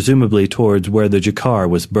away, presumably towards where the Jakar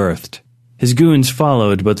was berthed. His goons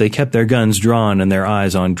followed, but they kept their guns drawn and their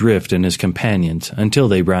eyes on Drift and his companions until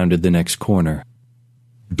they rounded the next corner.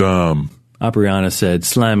 Damn, Apriana said,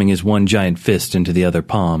 slamming his one giant fist into the other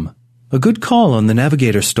palm. A good call on the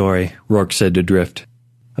navigator story, Rourke said to Drift.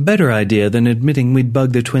 A better idea than admitting we'd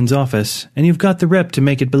bugged the twins' office, and you've got the rep to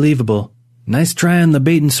make it believable. Nice try on the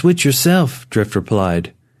bait and switch yourself, Drift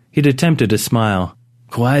replied. He'd attempted a smile.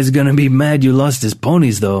 Kwai's gonna be mad you lost his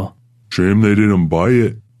ponies, though. Shame they didn't buy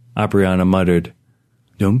it, Apriana muttered.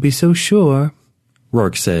 Don't be so sure,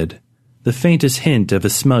 Rourke said, the faintest hint of a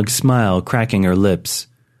smug smile cracking her lips.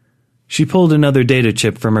 She pulled another data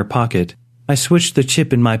chip from her pocket. I switched the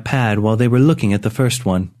chip in my pad while they were looking at the first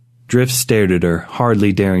one. Drift stared at her,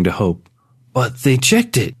 hardly daring to hope. But they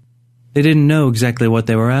checked it. They didn't know exactly what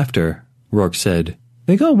they were after, Rourke said.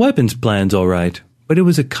 They got weapons plans all right, but it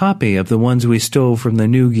was a copy of the ones we stole from the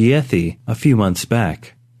New Giethi a few months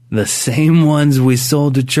back. The same ones we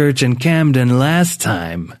sold to Church and Camden last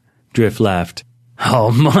time, Drift laughed.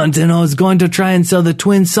 Oh, Montano's going to try and sell the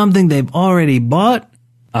twins something they've already bought?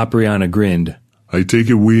 Apriana grinned. I take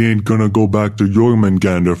it we ain't gonna go back to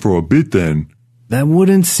Jormungandr for a bit then. That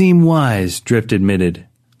wouldn't seem wise, Drift admitted,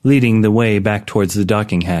 leading the way back towards the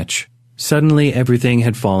docking hatch. Suddenly everything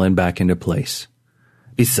had fallen back into place.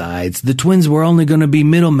 Besides, the twins were only going to be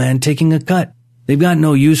middlemen taking a cut. They've got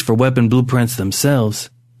no use for weapon blueprints themselves.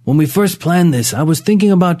 When we first planned this, I was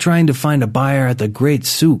thinking about trying to find a buyer at the Great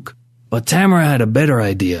Souk, but Tamara had a better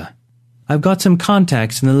idea. I've got some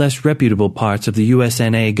contacts in the less reputable parts of the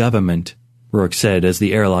USNA government. Rourke said as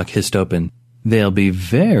the airlock hissed open. They'll be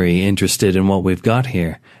very interested in what we've got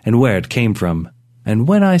here, and where it came from. And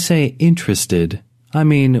when I say interested, I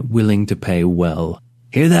mean willing to pay well.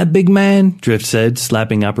 Hear that, big man? Drift said,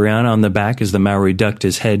 slapping Apriana on the back as the Maori ducked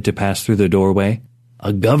his head to pass through the doorway.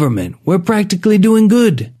 A government. We're practically doing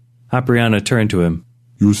good. Apriana turned to him.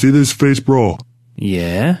 You see this face, bro?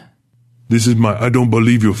 Yeah? This is my I don't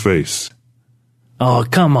believe you face. Oh,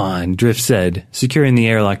 come on, Drift said, securing the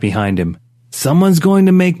airlock behind him. Someone's going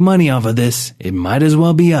to make money off of this. It might as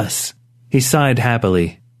well be us. He sighed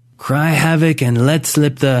happily. Cry havoc and let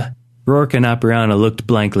slip the... Rourke and Apriana looked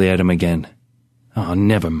blankly at him again. Oh,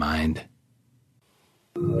 never mind.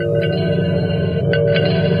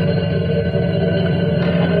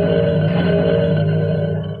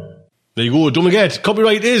 There you go, don't forget,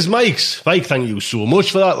 copyright is Mike's. Mike, thank you so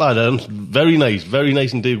much for that, lad. Very nice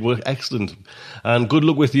indeed, work, excellent. And good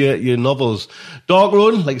luck with your novels. Dark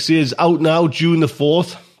Run, like I say, is out now, June the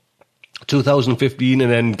 4th, 2015,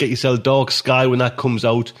 and then get yourself Dark Sky when that comes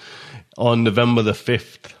out on November the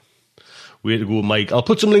 5th. Way to go, Mike. I'll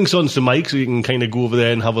put some links on to Mike so you can kind of go over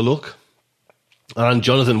there and have a look. And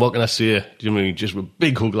Jonathan, what can I say? Do you know what I mean? Just a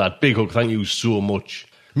big hug, lad, big hug. Thank you so much.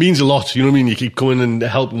 Means a lot, you know what I mean? You keep coming and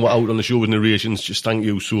helping out on the show with narrations. Just thank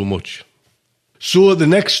you so much. So the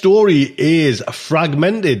next story is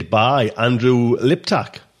Fragmented by Andrew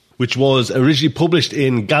Liptak, which was originally published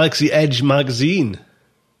in Galaxy Edge magazine.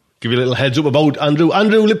 Give you a little heads up about Andrew.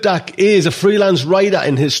 Andrew Liptak is a freelance writer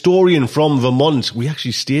and historian from Vermont. We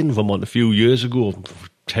actually stayed in Vermont a few years ago,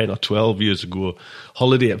 10 or 12 years ago.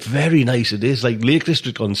 Holiday, very nice it is, like Lake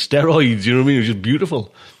District on steroids, you know what I mean? It was just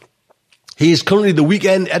beautiful. He is currently the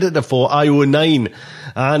weekend editor for IO9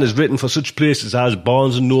 and has written for such places as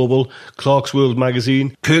Barnes & Noble, Clark's World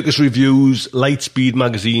Magazine, Kirkus Reviews, Lightspeed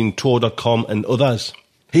Magazine, Tor.com and others.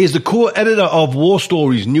 He is the co-editor of War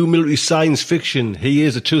Stories, New Military Science Fiction. He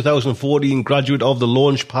is a 2014 graduate of the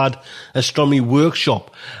Launchpad Astronomy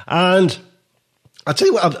Workshop. And I'll tell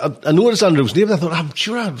you what, I noticed Andrew's name, I thought, I'm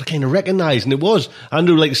sure I kind of recognised, and it was.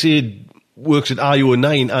 Andrew, like I said, works at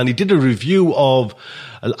IO9, and he did a review of,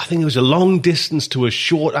 I think it was A Long Distance to a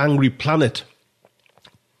Short Angry Planet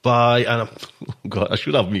by, and God, I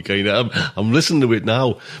should have me kind of, I'm listening to it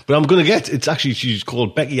now, but I'm going to get, it's actually, she's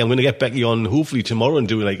called Becky, I'm going to get Becky on hopefully tomorrow and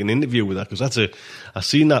do like an interview with her, because I've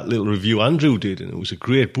seen that little review Andrew did, and it was a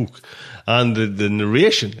great book, and the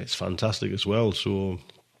narration is fantastic as well, so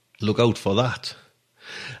look out for that.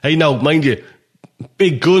 Hey, now, mind you,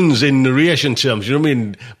 big guns in narration terms, you know what I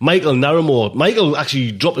mean? Michael Naramore. Michael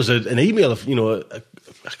actually dropped us an email,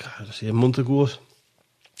 a month ago,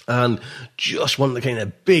 and just one of the kind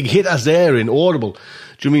of big hitters there in Audible.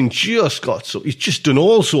 Do you know what I mean? He's just done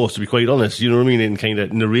all sorts, to be quite honest, you know what I mean, in kind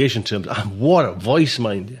of narration terms. And what a voice,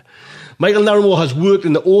 mind you. Michael Naramore has worked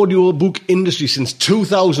in the audiobook industry since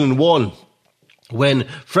 2001. When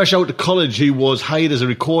fresh out of college, he was hired as a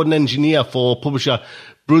recording engineer for publisher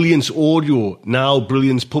Brilliance Audio, now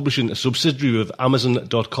Brilliance Publishing, a subsidiary of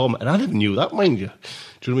Amazon.com. And I never knew that, mind you.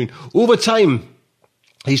 Do you know what I mean? Over time,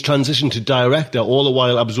 he's transitioned to director, all the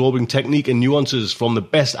while absorbing technique and nuances from the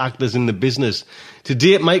best actors in the business. To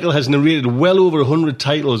date, Michael has narrated well over 100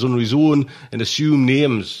 titles under his own and assumed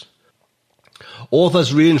names.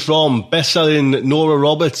 Authors range from best-selling Nora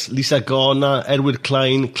Roberts, Lisa Gardner, Edward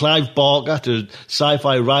Klein, Clive Barker to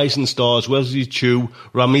sci-fi rising stars Wesley Chu,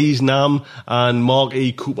 Ramiz Nam and Mark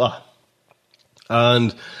E. Cooper.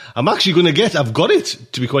 And I'm actually going to I've got it,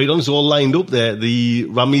 to be quite honest, all lined up there, the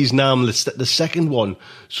Ramiz Nam, the second one.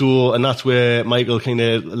 So, and that's where Michael kind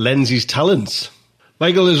of lends his talents.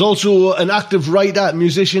 Michael is also an active writer,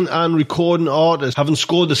 musician and recording artist, having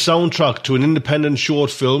scored the soundtrack to an independent short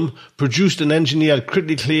film, produced and engineered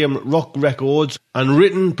critically acclaimed rock records, and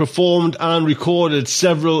written, performed and recorded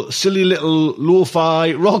several silly little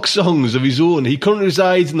lo-fi rock songs of his own. He currently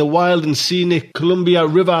resides in the wild and scenic Columbia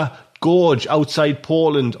River Gorge outside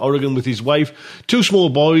Portland, Oregon, with his wife, 2 small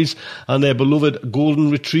boys and their beloved golden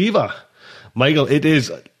retriever. Michael, it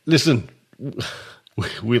is, listen,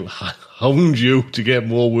 we'll hound you to get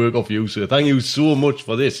more work off you, sir. Thank you so much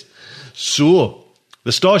for this. So,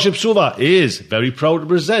 the Starship Sofa is very proud to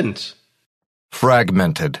present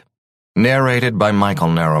Fragmented, narrated by Michael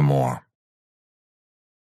Naramore.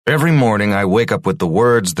 Every morning I wake up with the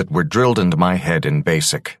words that were drilled into my head in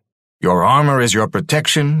BASIC. Your armor is your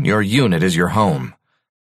protection, your unit is your home.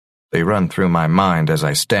 They run through my mind as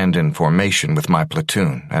I stand in formation with my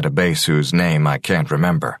platoon at a base whose name I can't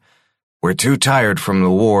remember. We're too tired from the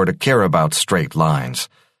war to care about straight lines.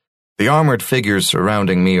 The armored figures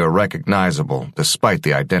surrounding me are recognizable despite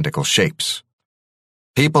the identical shapes.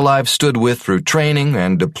 People I've stood with through training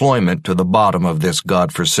and deployment to the bottom of this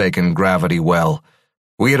godforsaken gravity well.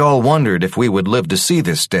 We had all wondered if we would live to see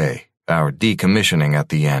this day, our decommissioning at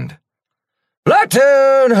the end.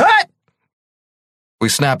 "Platoon, hut!" We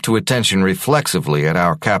snapped to attention reflexively at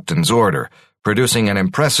our captain's order, producing an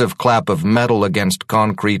impressive clap of metal against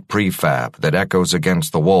concrete prefab that echoes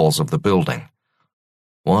against the walls of the building.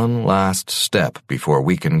 One last step before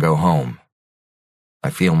we can go home. I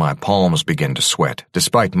feel my palms begin to sweat,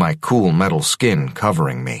 despite my cool metal skin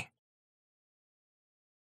covering me.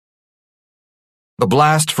 The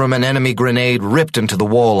blast from an enemy grenade ripped into the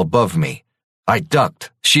wall above me. I ducked,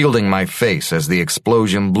 shielding my face as the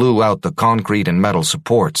explosion blew out the concrete and metal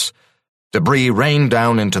supports. Debris rained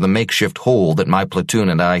down into the makeshift hole that my platoon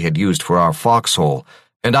and I had used for our foxhole,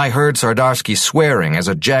 and I heard Sardarsky swearing as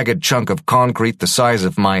a jagged chunk of concrete the size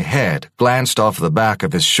of my head glanced off the back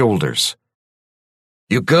of his shoulders.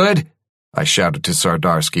 "You good?" I shouted to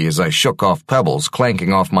Sardarsky as I shook off pebbles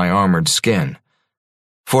clanking off my armored skin.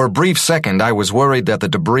 For a brief second, I was worried that the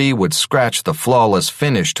debris would scratch the flawless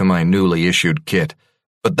finish to my newly issued kit,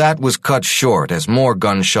 but that was cut short as more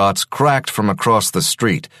gunshots cracked from across the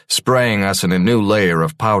street, spraying us in a new layer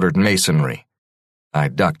of powdered masonry. I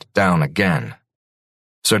ducked down again.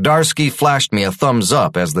 Sardarsky flashed me a thumbs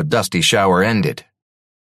up as the dusty shower ended.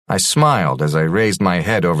 I smiled as I raised my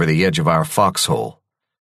head over the edge of our foxhole.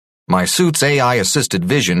 My suit's AI-assisted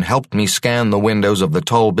vision helped me scan the windows of the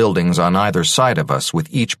tall buildings on either side of us with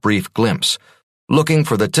each brief glimpse, looking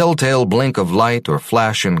for the telltale blink of light or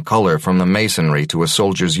flash in color from the masonry to a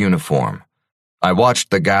soldier's uniform. I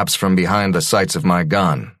watched the gaps from behind the sights of my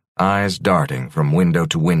gun, eyes darting from window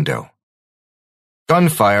to window.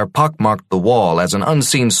 Gunfire pockmarked the wall as an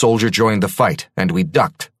unseen soldier joined the fight, and we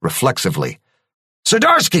ducked, reflexively.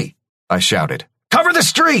 "Sardarsky!" I shouted. "Cover the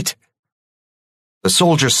street!" The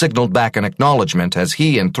soldier signaled back an acknowledgement as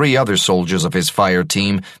he and 3 other soldiers of his fire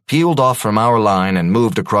team peeled off from our line and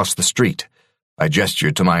moved across the street. I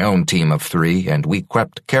gestured to my own team of 3, and we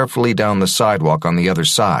crept carefully down the sidewalk on the other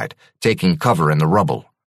side, taking cover in the rubble.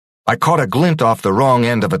 I caught a glint off the wrong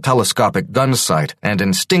end of a telescopic gun sight and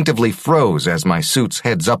instinctively froze as my suit's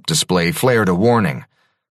heads-up display flared a warning.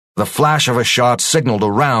 The flash of a shot signaled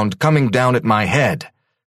a round coming down at my head.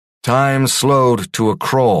 Time slowed to a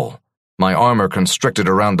crawl. My armor constricted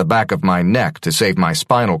around the back of my neck to save my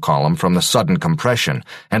spinal column from the sudden compression,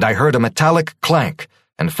 and I heard a metallic clank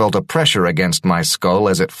and felt a pressure against my skull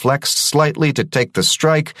as it flexed slightly to take the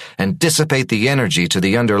strike and dissipate the energy to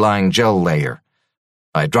the underlying gel layer.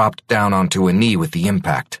 I dropped down onto a knee with the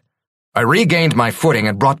impact. I regained my footing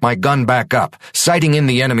and brought my gun back up, sighting in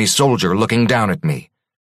the enemy soldier looking down at me.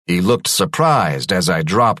 He looked surprised as I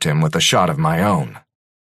dropped him with a shot of my own.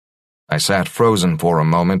 I sat frozen for a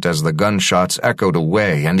moment as the gunshots echoed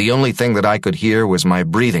away, and the only thing that I could hear was my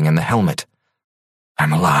breathing in the helmet.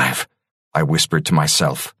 "I'm alive," I whispered to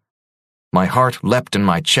myself. My heart leapt in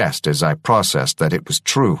my chest as I processed that it was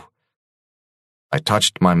true. I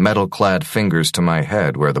touched my metal-clad fingers to my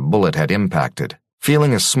head where the bullet had impacted,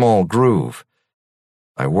 feeling a small groove.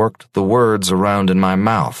 I worked the words around in my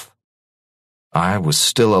mouth. I was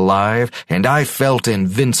still alive, and I felt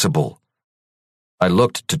invincible. I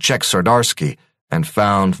looked to check Sardarsky and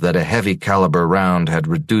found that a heavy-caliber round had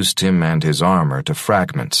reduced him and his armor to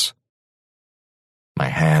fragments. My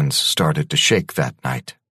hands started to shake that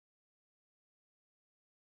night.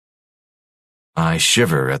 I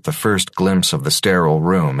shiver at the first glimpse of the sterile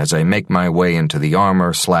room as I make my way into the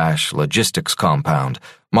armor/logistics compound,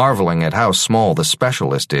 marveling at how small the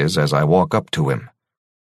specialist is as I walk up to him.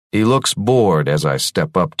 He looks bored as I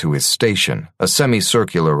step up to his station, a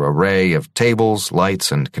semicircular array of tables,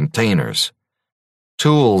 lights, and containers.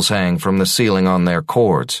 Tools hang from the ceiling on their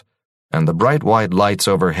cords, and the bright white lights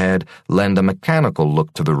overhead lend a mechanical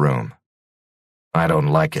look to the room. I don't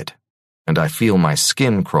like it, and I feel my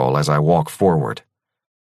skin crawl as I walk forward.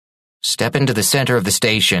 "Step into the center of the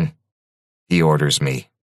station," he orders me,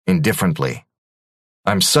 indifferently.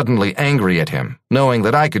 I'm suddenly angry at him, knowing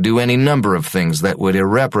that I could do any number of things that would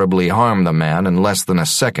irreparably harm the man in less than a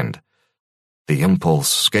second. The impulse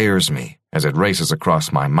scares me as it races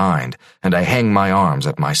across my mind, and I hang my arms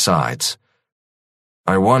at my sides.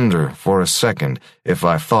 I wonder for a second if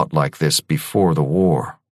I thought like this before the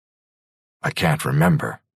war. I can't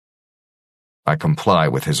remember. I comply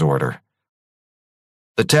with his order.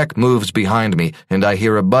 The tech moves behind me, and I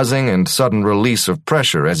hear a buzzing and sudden release of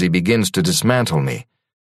pressure as he begins to dismantle me.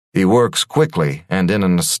 He works quickly, and in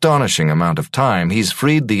an astonishing amount of time, he's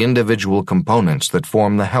freed the individual components that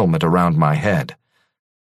form the helmet around my head.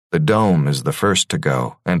 The dome is the first to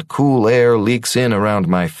go, and cool air leaks in around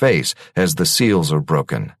my face as the seals are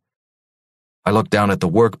broken. I look down at the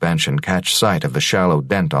workbench and catch sight of the shallow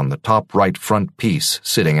dent on the top right front piece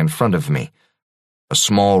sitting in front of me, a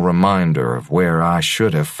small reminder of where I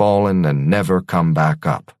should have fallen and never come back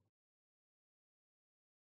up.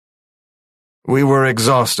 We were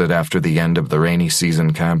exhausted after the end of the rainy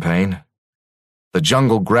season campaign. The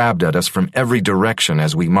jungle grabbed at us from every direction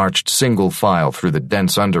as we marched single file through the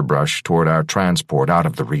dense underbrush toward our transport out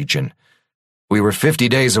of the region. We were 50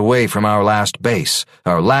 days away from our last base,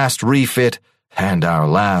 our last refit, and our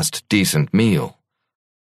last decent meal.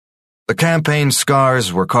 The campaign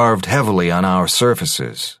scars were carved heavily on our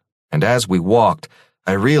surfaces, and as we walked,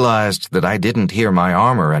 I realized that I didn't hear my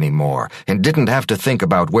armor anymore and didn't have to think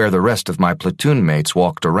about where the rest of my platoon mates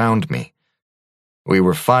walked around me. We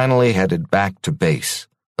were finally headed back to base,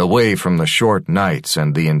 away from the short nights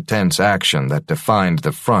and the intense action that defined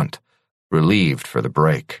the front, relieved for the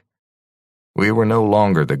break. We were no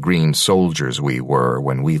longer the green soldiers we were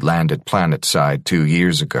when we landed planetside 2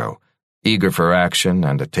 years ago, eager for action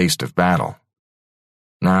and a taste of battle.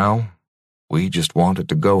 Now, we just wanted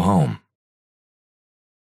to go home.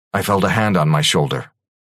 I felt a hand on my shoulder.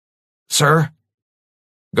 "Sir?"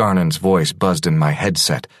 Garnon's voice buzzed in my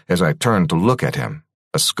headset as I turned to look at him,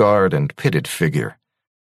 a scarred and pitted figure.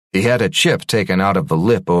 He had a chip taken out of the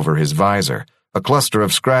lip over his visor, a cluster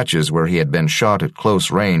of scratches where he had been shot at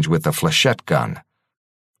close range with a flechette gun.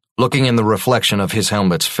 Looking in the reflection of his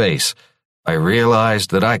helmet's face, I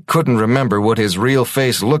realized that I couldn't remember what his real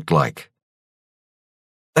face looked like.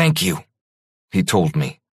 "Thank you," he told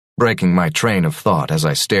me, breaking my train of thought as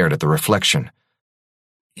I stared at the reflection.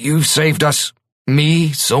 "You've saved us,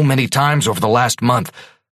 me, so many times over the last month.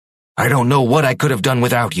 I don't know what I could have done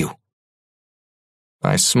without you."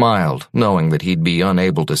 I smiled, knowing that he'd be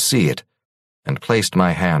unable to see it, and placed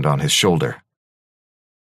my hand on his shoulder.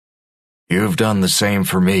 "You've done the same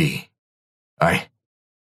for me.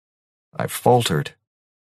 I faltered.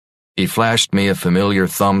 He flashed me a familiar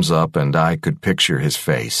thumbs up, and I could picture his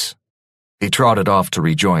face. He trotted off to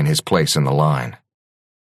rejoin his place in the line.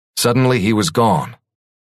 Suddenly he was gone.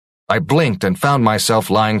 I blinked and found myself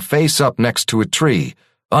lying face up next to a tree,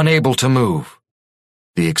 unable to move,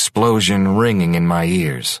 the explosion ringing in my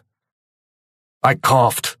ears. I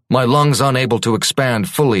coughed, my lungs unable to expand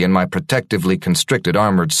fully in my protectively constricted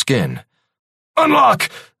armored skin. "Unlock!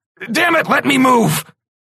 Damn it, let me move!"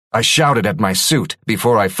 I shouted at my suit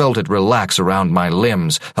before I felt it relax around my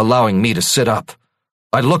limbs, allowing me to sit up.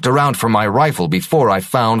 I looked around for my rifle before I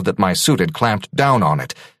found that my suit had clamped down on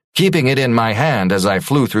it, keeping it in my hand as I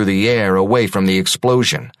flew through the air away from the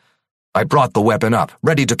explosion. I brought the weapon up,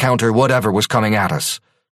 ready to counter whatever was coming at us.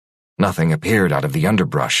 Nothing appeared out of the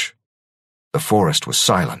underbrush. The forest was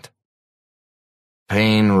silent.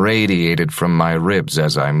 Pain radiated from my ribs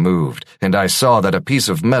as I moved, and I saw that a piece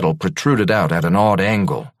of metal protruded out at an odd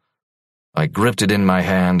angle. I gripped it in my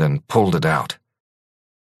hand and pulled it out.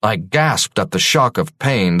 I gasped at the shock of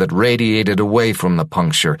pain that radiated away from the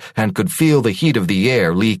puncture and could feel the heat of the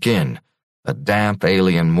air leak in, a damp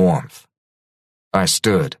alien warmth. I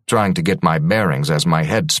stood, trying to get my bearings as my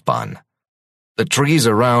head spun. The trees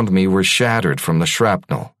around me were shattered from the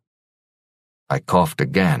shrapnel. I coughed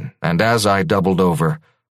again, and as I doubled over,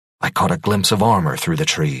 I caught a glimpse of armor through the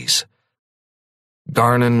trees.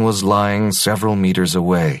 Garnon was lying several meters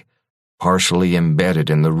away, partially embedded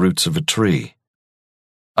in the roots of a tree.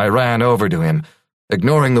 I ran over to him,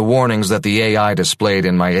 ignoring the warnings that the AI displayed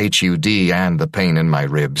in my HUD and the pain in my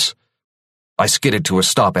ribs. I skidded to a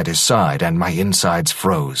stop at his side, and my insides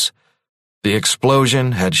froze. The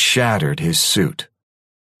explosion had shattered his suit.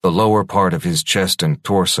 The lower part of his chest and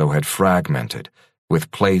torso had fragmented, with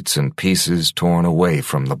plates and pieces torn away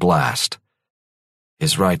from the blast.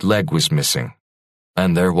 His right leg was missing,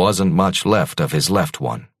 and there wasn't much left of his left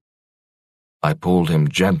one. I pulled him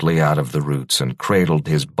gently out of the roots and cradled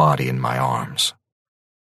his body in my arms.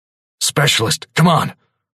 "Specialist, come on!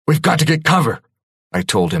 We've got to get cover!" I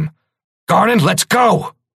told him. "Garnon, let's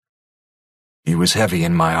go!" He was heavy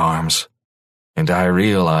in my arms, and I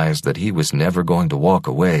realized that he was never going to walk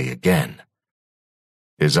away again.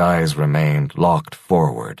 His eyes remained locked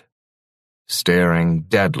forward, staring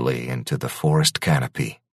deadly into the forest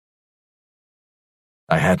canopy.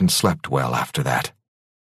 I hadn't slept well after that.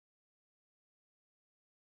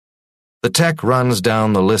 The tech runs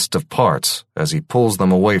down the list of parts as he pulls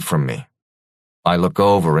them away from me. I look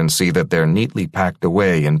over and see that they're neatly packed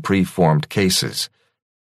away in preformed cases.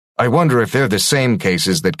 I wonder if they're the same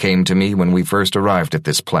cases that came to me when we first arrived at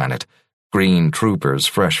this planet, green troopers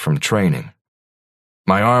fresh from training.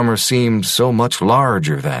 My armor seemed so much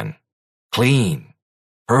larger then, clean,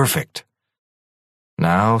 perfect.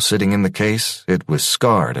 Now, sitting in the case, it was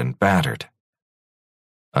scarred and battered.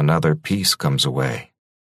 Another piece comes away,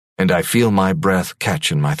 and I feel my breath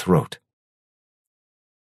catch in my throat.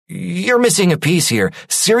 "You're missing a piece here.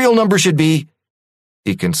 Serial number should be..."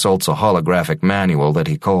 He consults a holographic manual that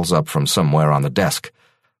he calls up from somewhere on the desk.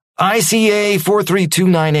 "ICA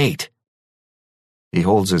 43298. He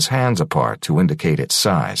holds his hands apart to indicate its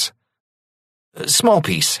size. "Small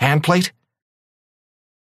piece, hand plate?"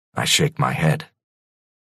 I shake my head.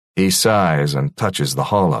 He sighs and touches the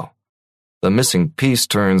hollow. The missing piece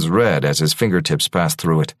turns red as his fingertips pass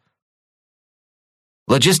through it.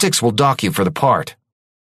 "Logistics will dock you for the part."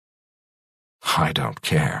 I don't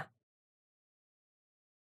care.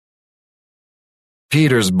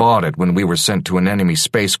 Peters bought it when we were sent to an enemy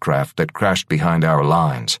spacecraft that crashed behind our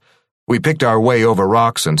lines. We picked our way over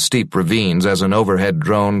rocks and steep ravines as an overhead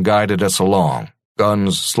drone guided us along,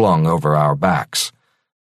 guns slung over our backs.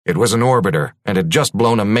 It was an orbiter and had just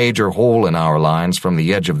blown a major hole in our lines from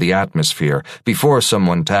the edge of the atmosphere before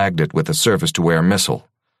someone tagged it with a surface-to-air missile.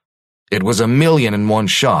 It was 1,000,000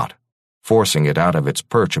 shot, forcing it out of its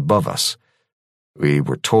perch above us. We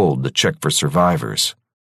were told to check for survivors.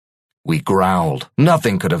 We growled.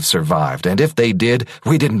 Nothing could have survived, and if they did,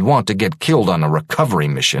 we didn't want to get killed on a recovery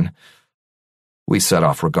mission. We set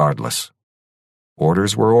off regardless.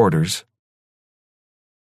 Orders were orders.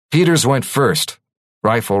 Peters went first,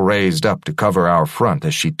 rifle raised up to cover our front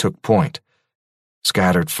as she took point.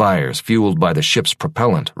 Scattered fires, fueled by the ship's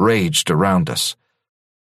propellant, raged around us.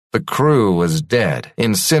 The crew was dead,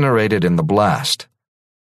 incinerated in the blast.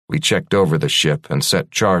 We checked over the ship and set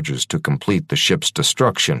charges to complete the ship's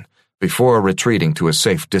destruction before retreating to a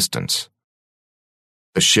safe distance.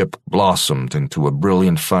 The ship blossomed into a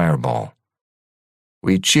brilliant fireball.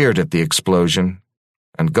 We cheered at the explosion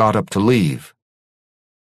and got up to leave.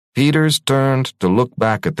 Peters turned to look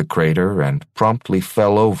back at the crater and promptly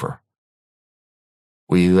fell over.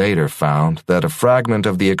 We later found that a fragment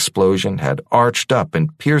of the explosion had arched up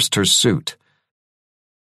and pierced her suit.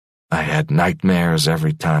 I had nightmares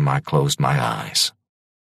every time I closed my eyes.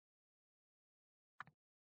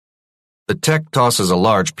 The tech tosses a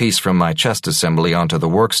large piece from my chest assembly onto the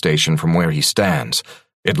workstation from where he stands.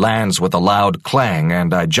 It lands with a loud clang,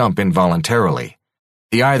 and I jump involuntarily.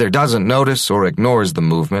 He either doesn't notice or ignores the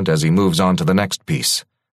movement as he moves on to the next piece.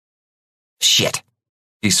 "Shit,"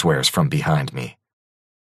 he swears from behind me.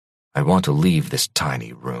 I want to leave this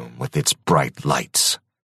tiny room with its bright lights.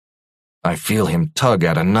 I feel him tug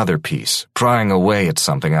at another piece, prying away at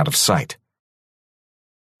something out of sight.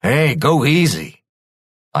 "Hey, go easy,"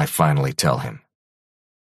 I finally tell him.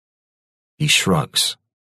 He shrugs.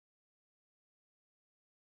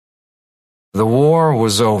 The war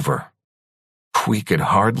was over. We could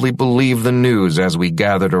hardly believe the news as we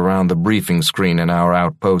gathered around the briefing screen in our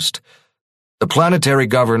outpost. The planetary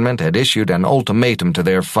government had issued an ultimatum to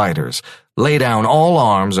their fighters: lay down all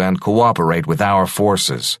arms and cooperate with our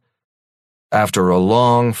forces. After a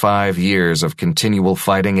long 5 years of continual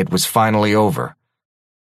fighting, it was finally over.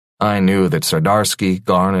 I knew that Sardarsky,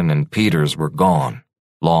 Garnon, and Peters were gone,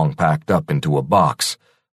 long packed up into a box,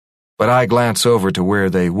 but I glance over to where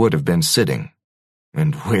they would have been sitting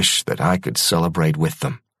and wish that I could celebrate with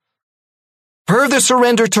them. "Per the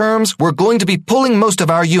surrender terms, we're going to be pulling most of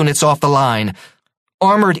our units off the line.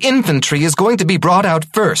 Armored infantry is going to be brought out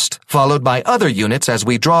first, followed by other units as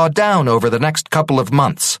we draw down over the next couple of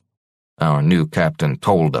months," our new captain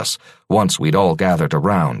told us once we'd all gathered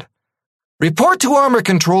around. "Report to armor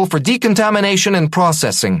control for decontamination and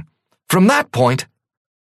processing. From that point..."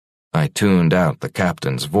 I tuned out the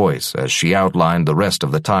captain's voice as she outlined the rest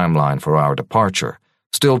of the timeline for our departure,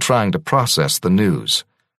 still trying to process the news.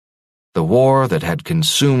 The war that had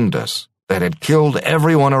consumed us, that had killed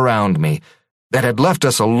everyone around me, that had left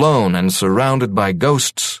us alone and surrounded by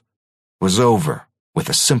ghosts, was over with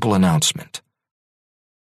a simple announcement.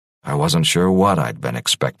 I wasn't sure what I'd been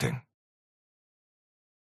expecting.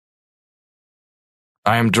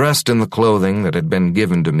 I am dressed in the clothing that had been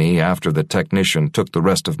given to me after the technician took the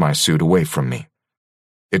rest of my suit away from me.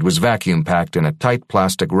 It was vacuum-packed in a tight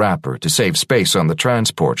plastic wrapper to save space on the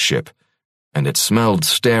transport ship, and it smelled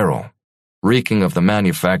sterile, reeking of the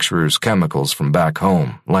manufacturer's chemicals from back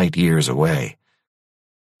home, light years away.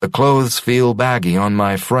 The clothes feel baggy on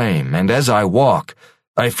my frame, and as I walk,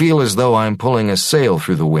 I feel as though I'm pulling a sail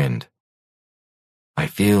through the wind. I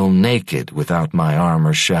feel naked without my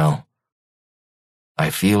armor shell. I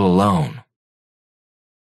feel alone.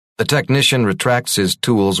 The technician retracts his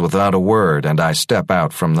tools without a word, and I step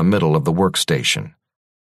out from the middle of the workstation.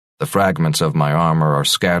 The fragments of my armor are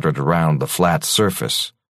scattered around the flat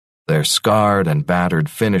surface, their scarred and battered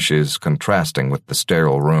finishes contrasting with the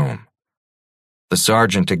sterile room. The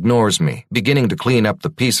sergeant ignores me, beginning to clean up the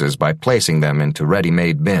pieces by placing them into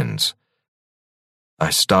ready-made bins. I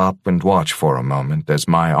stop and watch for a moment as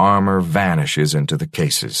my armor vanishes into the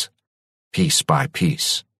cases, piece by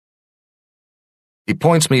piece. He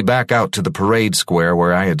points me back out to the parade square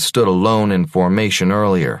where I had stood alone in formation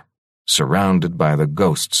earlier, surrounded by the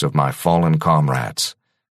ghosts of my fallen comrades.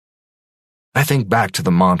 I think back to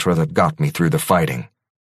the mantra that got me through the fighting.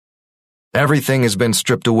 Everything has been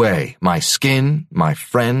stripped away, my skin, my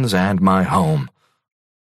friends, and my home.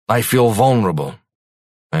 I feel vulnerable,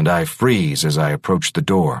 and I freeze as I approach the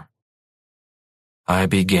door. I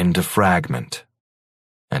begin to fragment,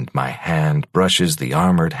 and my hand brushes the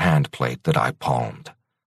armored handplate that I palmed.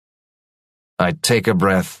 I take a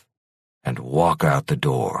breath and walk out the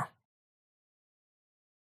door.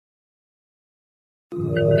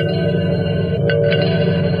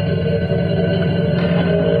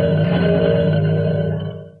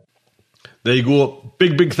 There you go.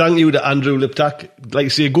 Big thank you to Andrew Liptak. Like I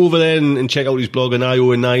say, go over there and check out his blog on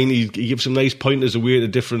IO9. He gives some nice pointers away to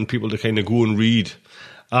different people to kind of go and read.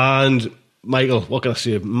 And Michael, what can I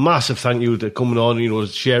say? Massive thank you to coming on,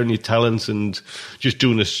 sharing your talents and just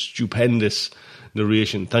doing a stupendous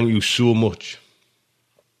narration. Thank you so much.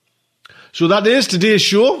 So that is today's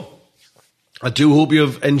show. I do hope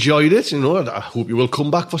you've enjoyed it. I hope you will come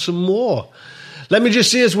back for some more. Let me just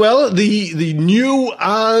say as well, the new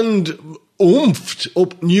and oomphed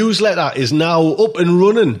up newsletter is now up and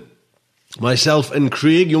running. Myself and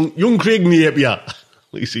Craig, young Craig Napier.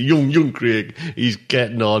 You see, young Craig, he's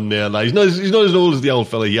getting on there. Now. He's not as old as the old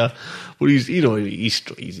fella here, but he's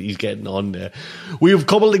getting on there. We have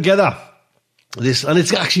cobbled together this, and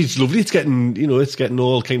it's lovely. It's getting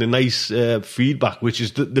all kind of nice feedback, which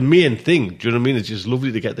is the main thing. Do you know what I mean? It's just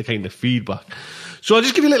lovely to get the kind of feedback. So I'll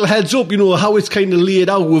just give you a little heads up, how it's kind of laid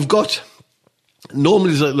out. We've got,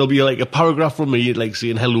 normally there'll be like a paragraph from me, like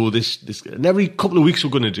saying hello, this, and every couple of weeks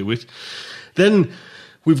we're going to do it. Then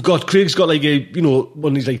Craig's got like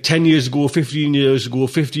when he's like 10 years ago, 15 years ago,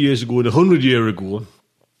 50 years ago, and 100 years ago.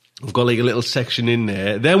 We've got like a little section in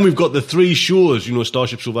there. Then we've got the three shows,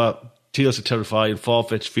 Starship Sofa, Tales to Terrify, and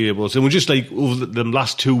Far-Fetched Fables. And we're just like, over the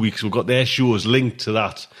last 2 weeks, we've got their shows linked to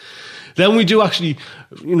that. Then we do actually,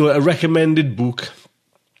 a recommended book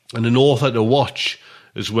and an author to watch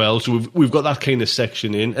as well. So we've got that kind of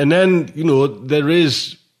section in. And then,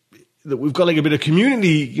 we've got like a bit of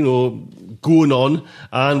community, going on,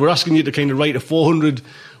 and we're asking you to kind of write a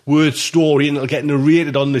 400-word story and it'll get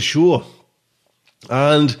narrated on the show.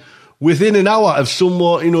 And within an hour of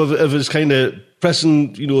somewhat, of us kind of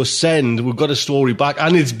pressing, send, we've got a story back,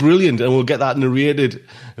 and it's brilliant, and we'll get that narrated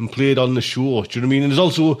and played on the show. Do you know what I mean? And there's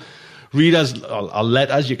also readers, or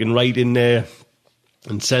letters you can write in there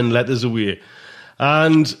and send letters away.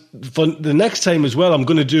 And for the next time as well, we're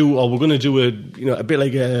going to do a bit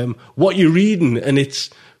like what you're reading, and it's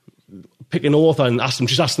pick an author and ask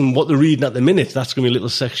them what they're reading at the minute. That's going to be a little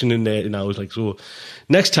section in there now. So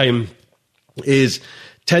next time is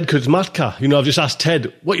Ted Kuzmatka. I've just asked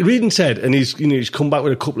Ted, what you reading, Ted? And he's come back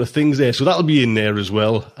with a couple of things there. So that'll be in there as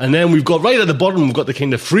well. And then we've got right at the bottom, we've got the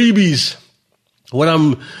kind of freebies. When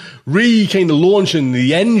I'm kind of launching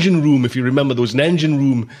the engine room, if you remember, there was an engine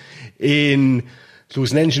room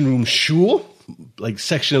show, like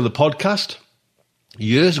section of the podcast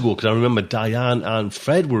years ago, because I remember Diane and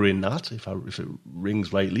Fred were in that, if it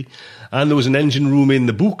rings rightly. And there was an engine room in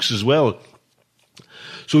the books as well.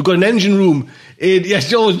 So we've got an engine room.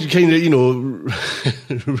 Yes, always kind of,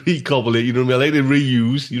 recobble it, I like to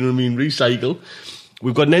reuse, recycle.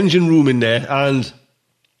 We've got an engine room in there, and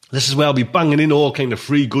this is where I'll be banging in all kind of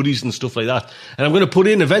free goodies and stuff like that. And I'm going to put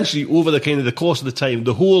in eventually over the kind of the course of the time,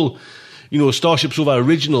 the whole, Starship Sofa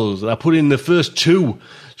originals. I put in the first two.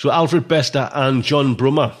 So Alfred Bester and John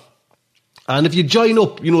Brummer. And if you join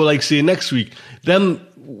up, like say next week, then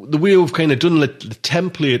the way we've kind of done the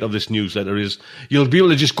template of this newsletter is you'll be able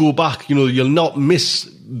to just go back, you'll not miss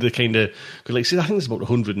the kind of, because like say, I think there's about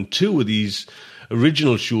 102 of these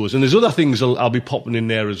original shows. And there's other things I'll be popping in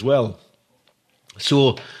there as well.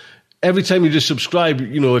 So every time you just subscribe,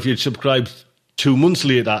 if you subscribe 2 months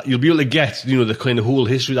later, you'll be able to get, the kind of whole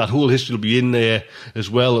history. That whole history will be in there as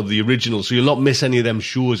well of the original. So you'll not miss any of them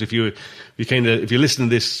shows if you listen to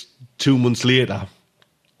this 2 months later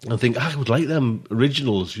and think, I would like them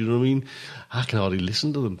originals, you know what I mean? I can hardly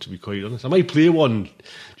listen to them, to be quite honest. I might play one,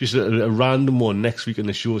 just a random one next week on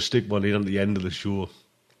the show, stick one in at the end of the show.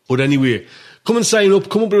 But anyway, come and sign up.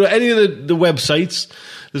 Come up to any of the websites.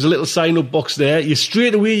 There's a little sign-up box there.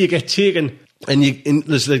 Straight away you get taken, and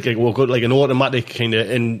there's like an automatic kind of,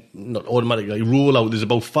 and not automatic, like rollout. There's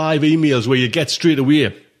about 5 emails where you get straight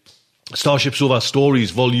away Starship Sofa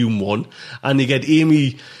Stories Volume 1, and you get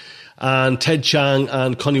Amy and Ted Chiang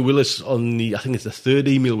and Connie Willis on I think it's the third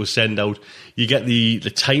email we send out. You get the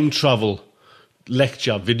time travel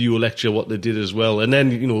video lecture, what they did as well. And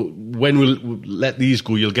then, when we'll let these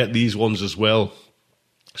go, you'll get these ones as well.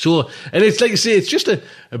 So, and it's like you say, it's just a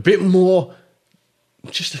bit more,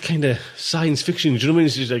 just a kind of science fiction. Do you know what I mean?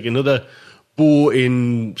 It's just like another bow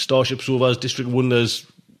in Starship Sofa's District of Wonders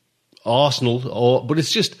arsenal, but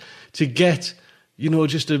it's just to get,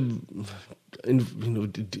 and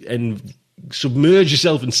submerge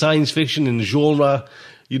yourself in science fiction and genre,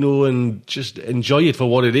 and just enjoy it for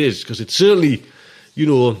what it is, because it certainly,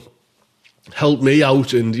 helped me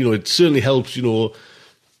out, and, it certainly helps,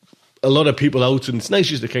 a lot of people out, and it's nice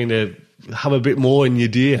just to kind of have a bit more in your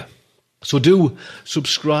day. So do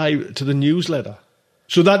subscribe to the newsletter.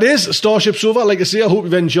 So that is Starship Sofa. Like I say, I hope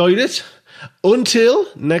you've enjoyed it. Until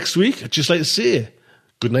next week, I'd just like to say,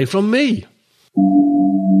 good night from me.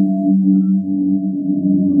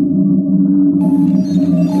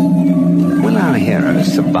 Will our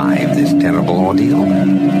heroes survive this terrible ordeal?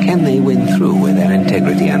 Can they win through with their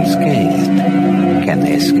integrity unscathed? Can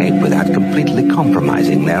they escape without completely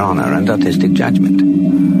compromising their honor and artistic judgment?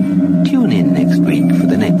 Tune in next week for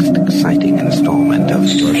the next exciting installment of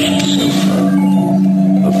Starship Sofa.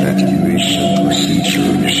 Evacuation procedure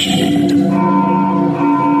initiated.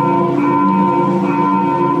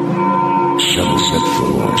 Shuttle set for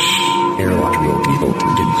launch. Airlock will be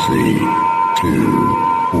opened in 3,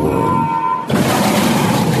 2,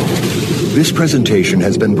 1. This presentation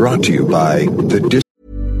has been brought to you by the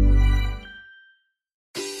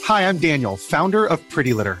Hi, I'm Daniel, founder of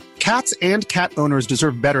Pretty Litter. Cats and cat owners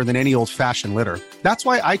deserve better than any old-fashioned litter. That's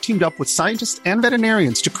why I teamed up with scientists and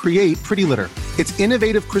veterinarians to create Pretty Litter. Its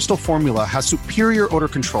innovative crystal formula has superior odor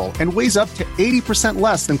control and weighs up to 80%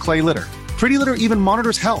 less than clay litter. Pretty Litter even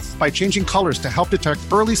monitors health by changing colors to help detect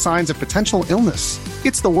early signs of potential illness.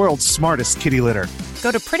 It's the world's smartest kitty litter.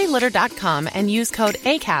 Go to prettylitter.com and use code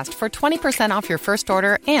ACAST for 20% off your first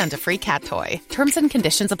order and a free cat toy. Terms and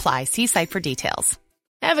conditions apply. See site for details.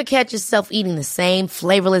 Ever catch yourself eating the same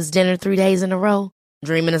flavorless dinner 3 days in a row?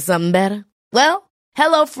 Dreaming of something better? Well,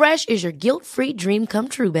 HelloFresh is your guilt-free dream come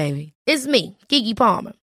true, baby. It's me, Keke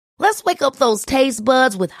Palmer. Let's wake up those taste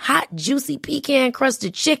buds with hot, juicy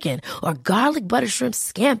pecan-crusted chicken or garlic butter shrimp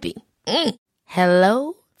scampi.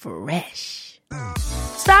 Hello Fresh.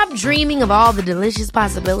 Stop dreaming of all the delicious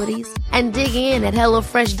possibilities and dig in at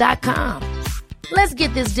HelloFresh.com. Let's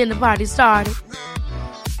get this dinner party started.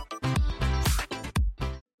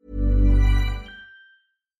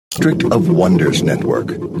 District of Wonders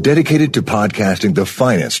Network, dedicated to podcasting the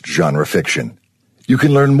finest genre fiction. You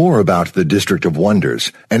can learn more about the District of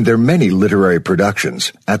Wonders and their many literary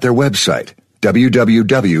productions at their website,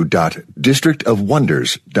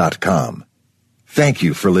 www.districtofwonders.com. Thank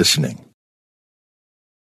you for listening.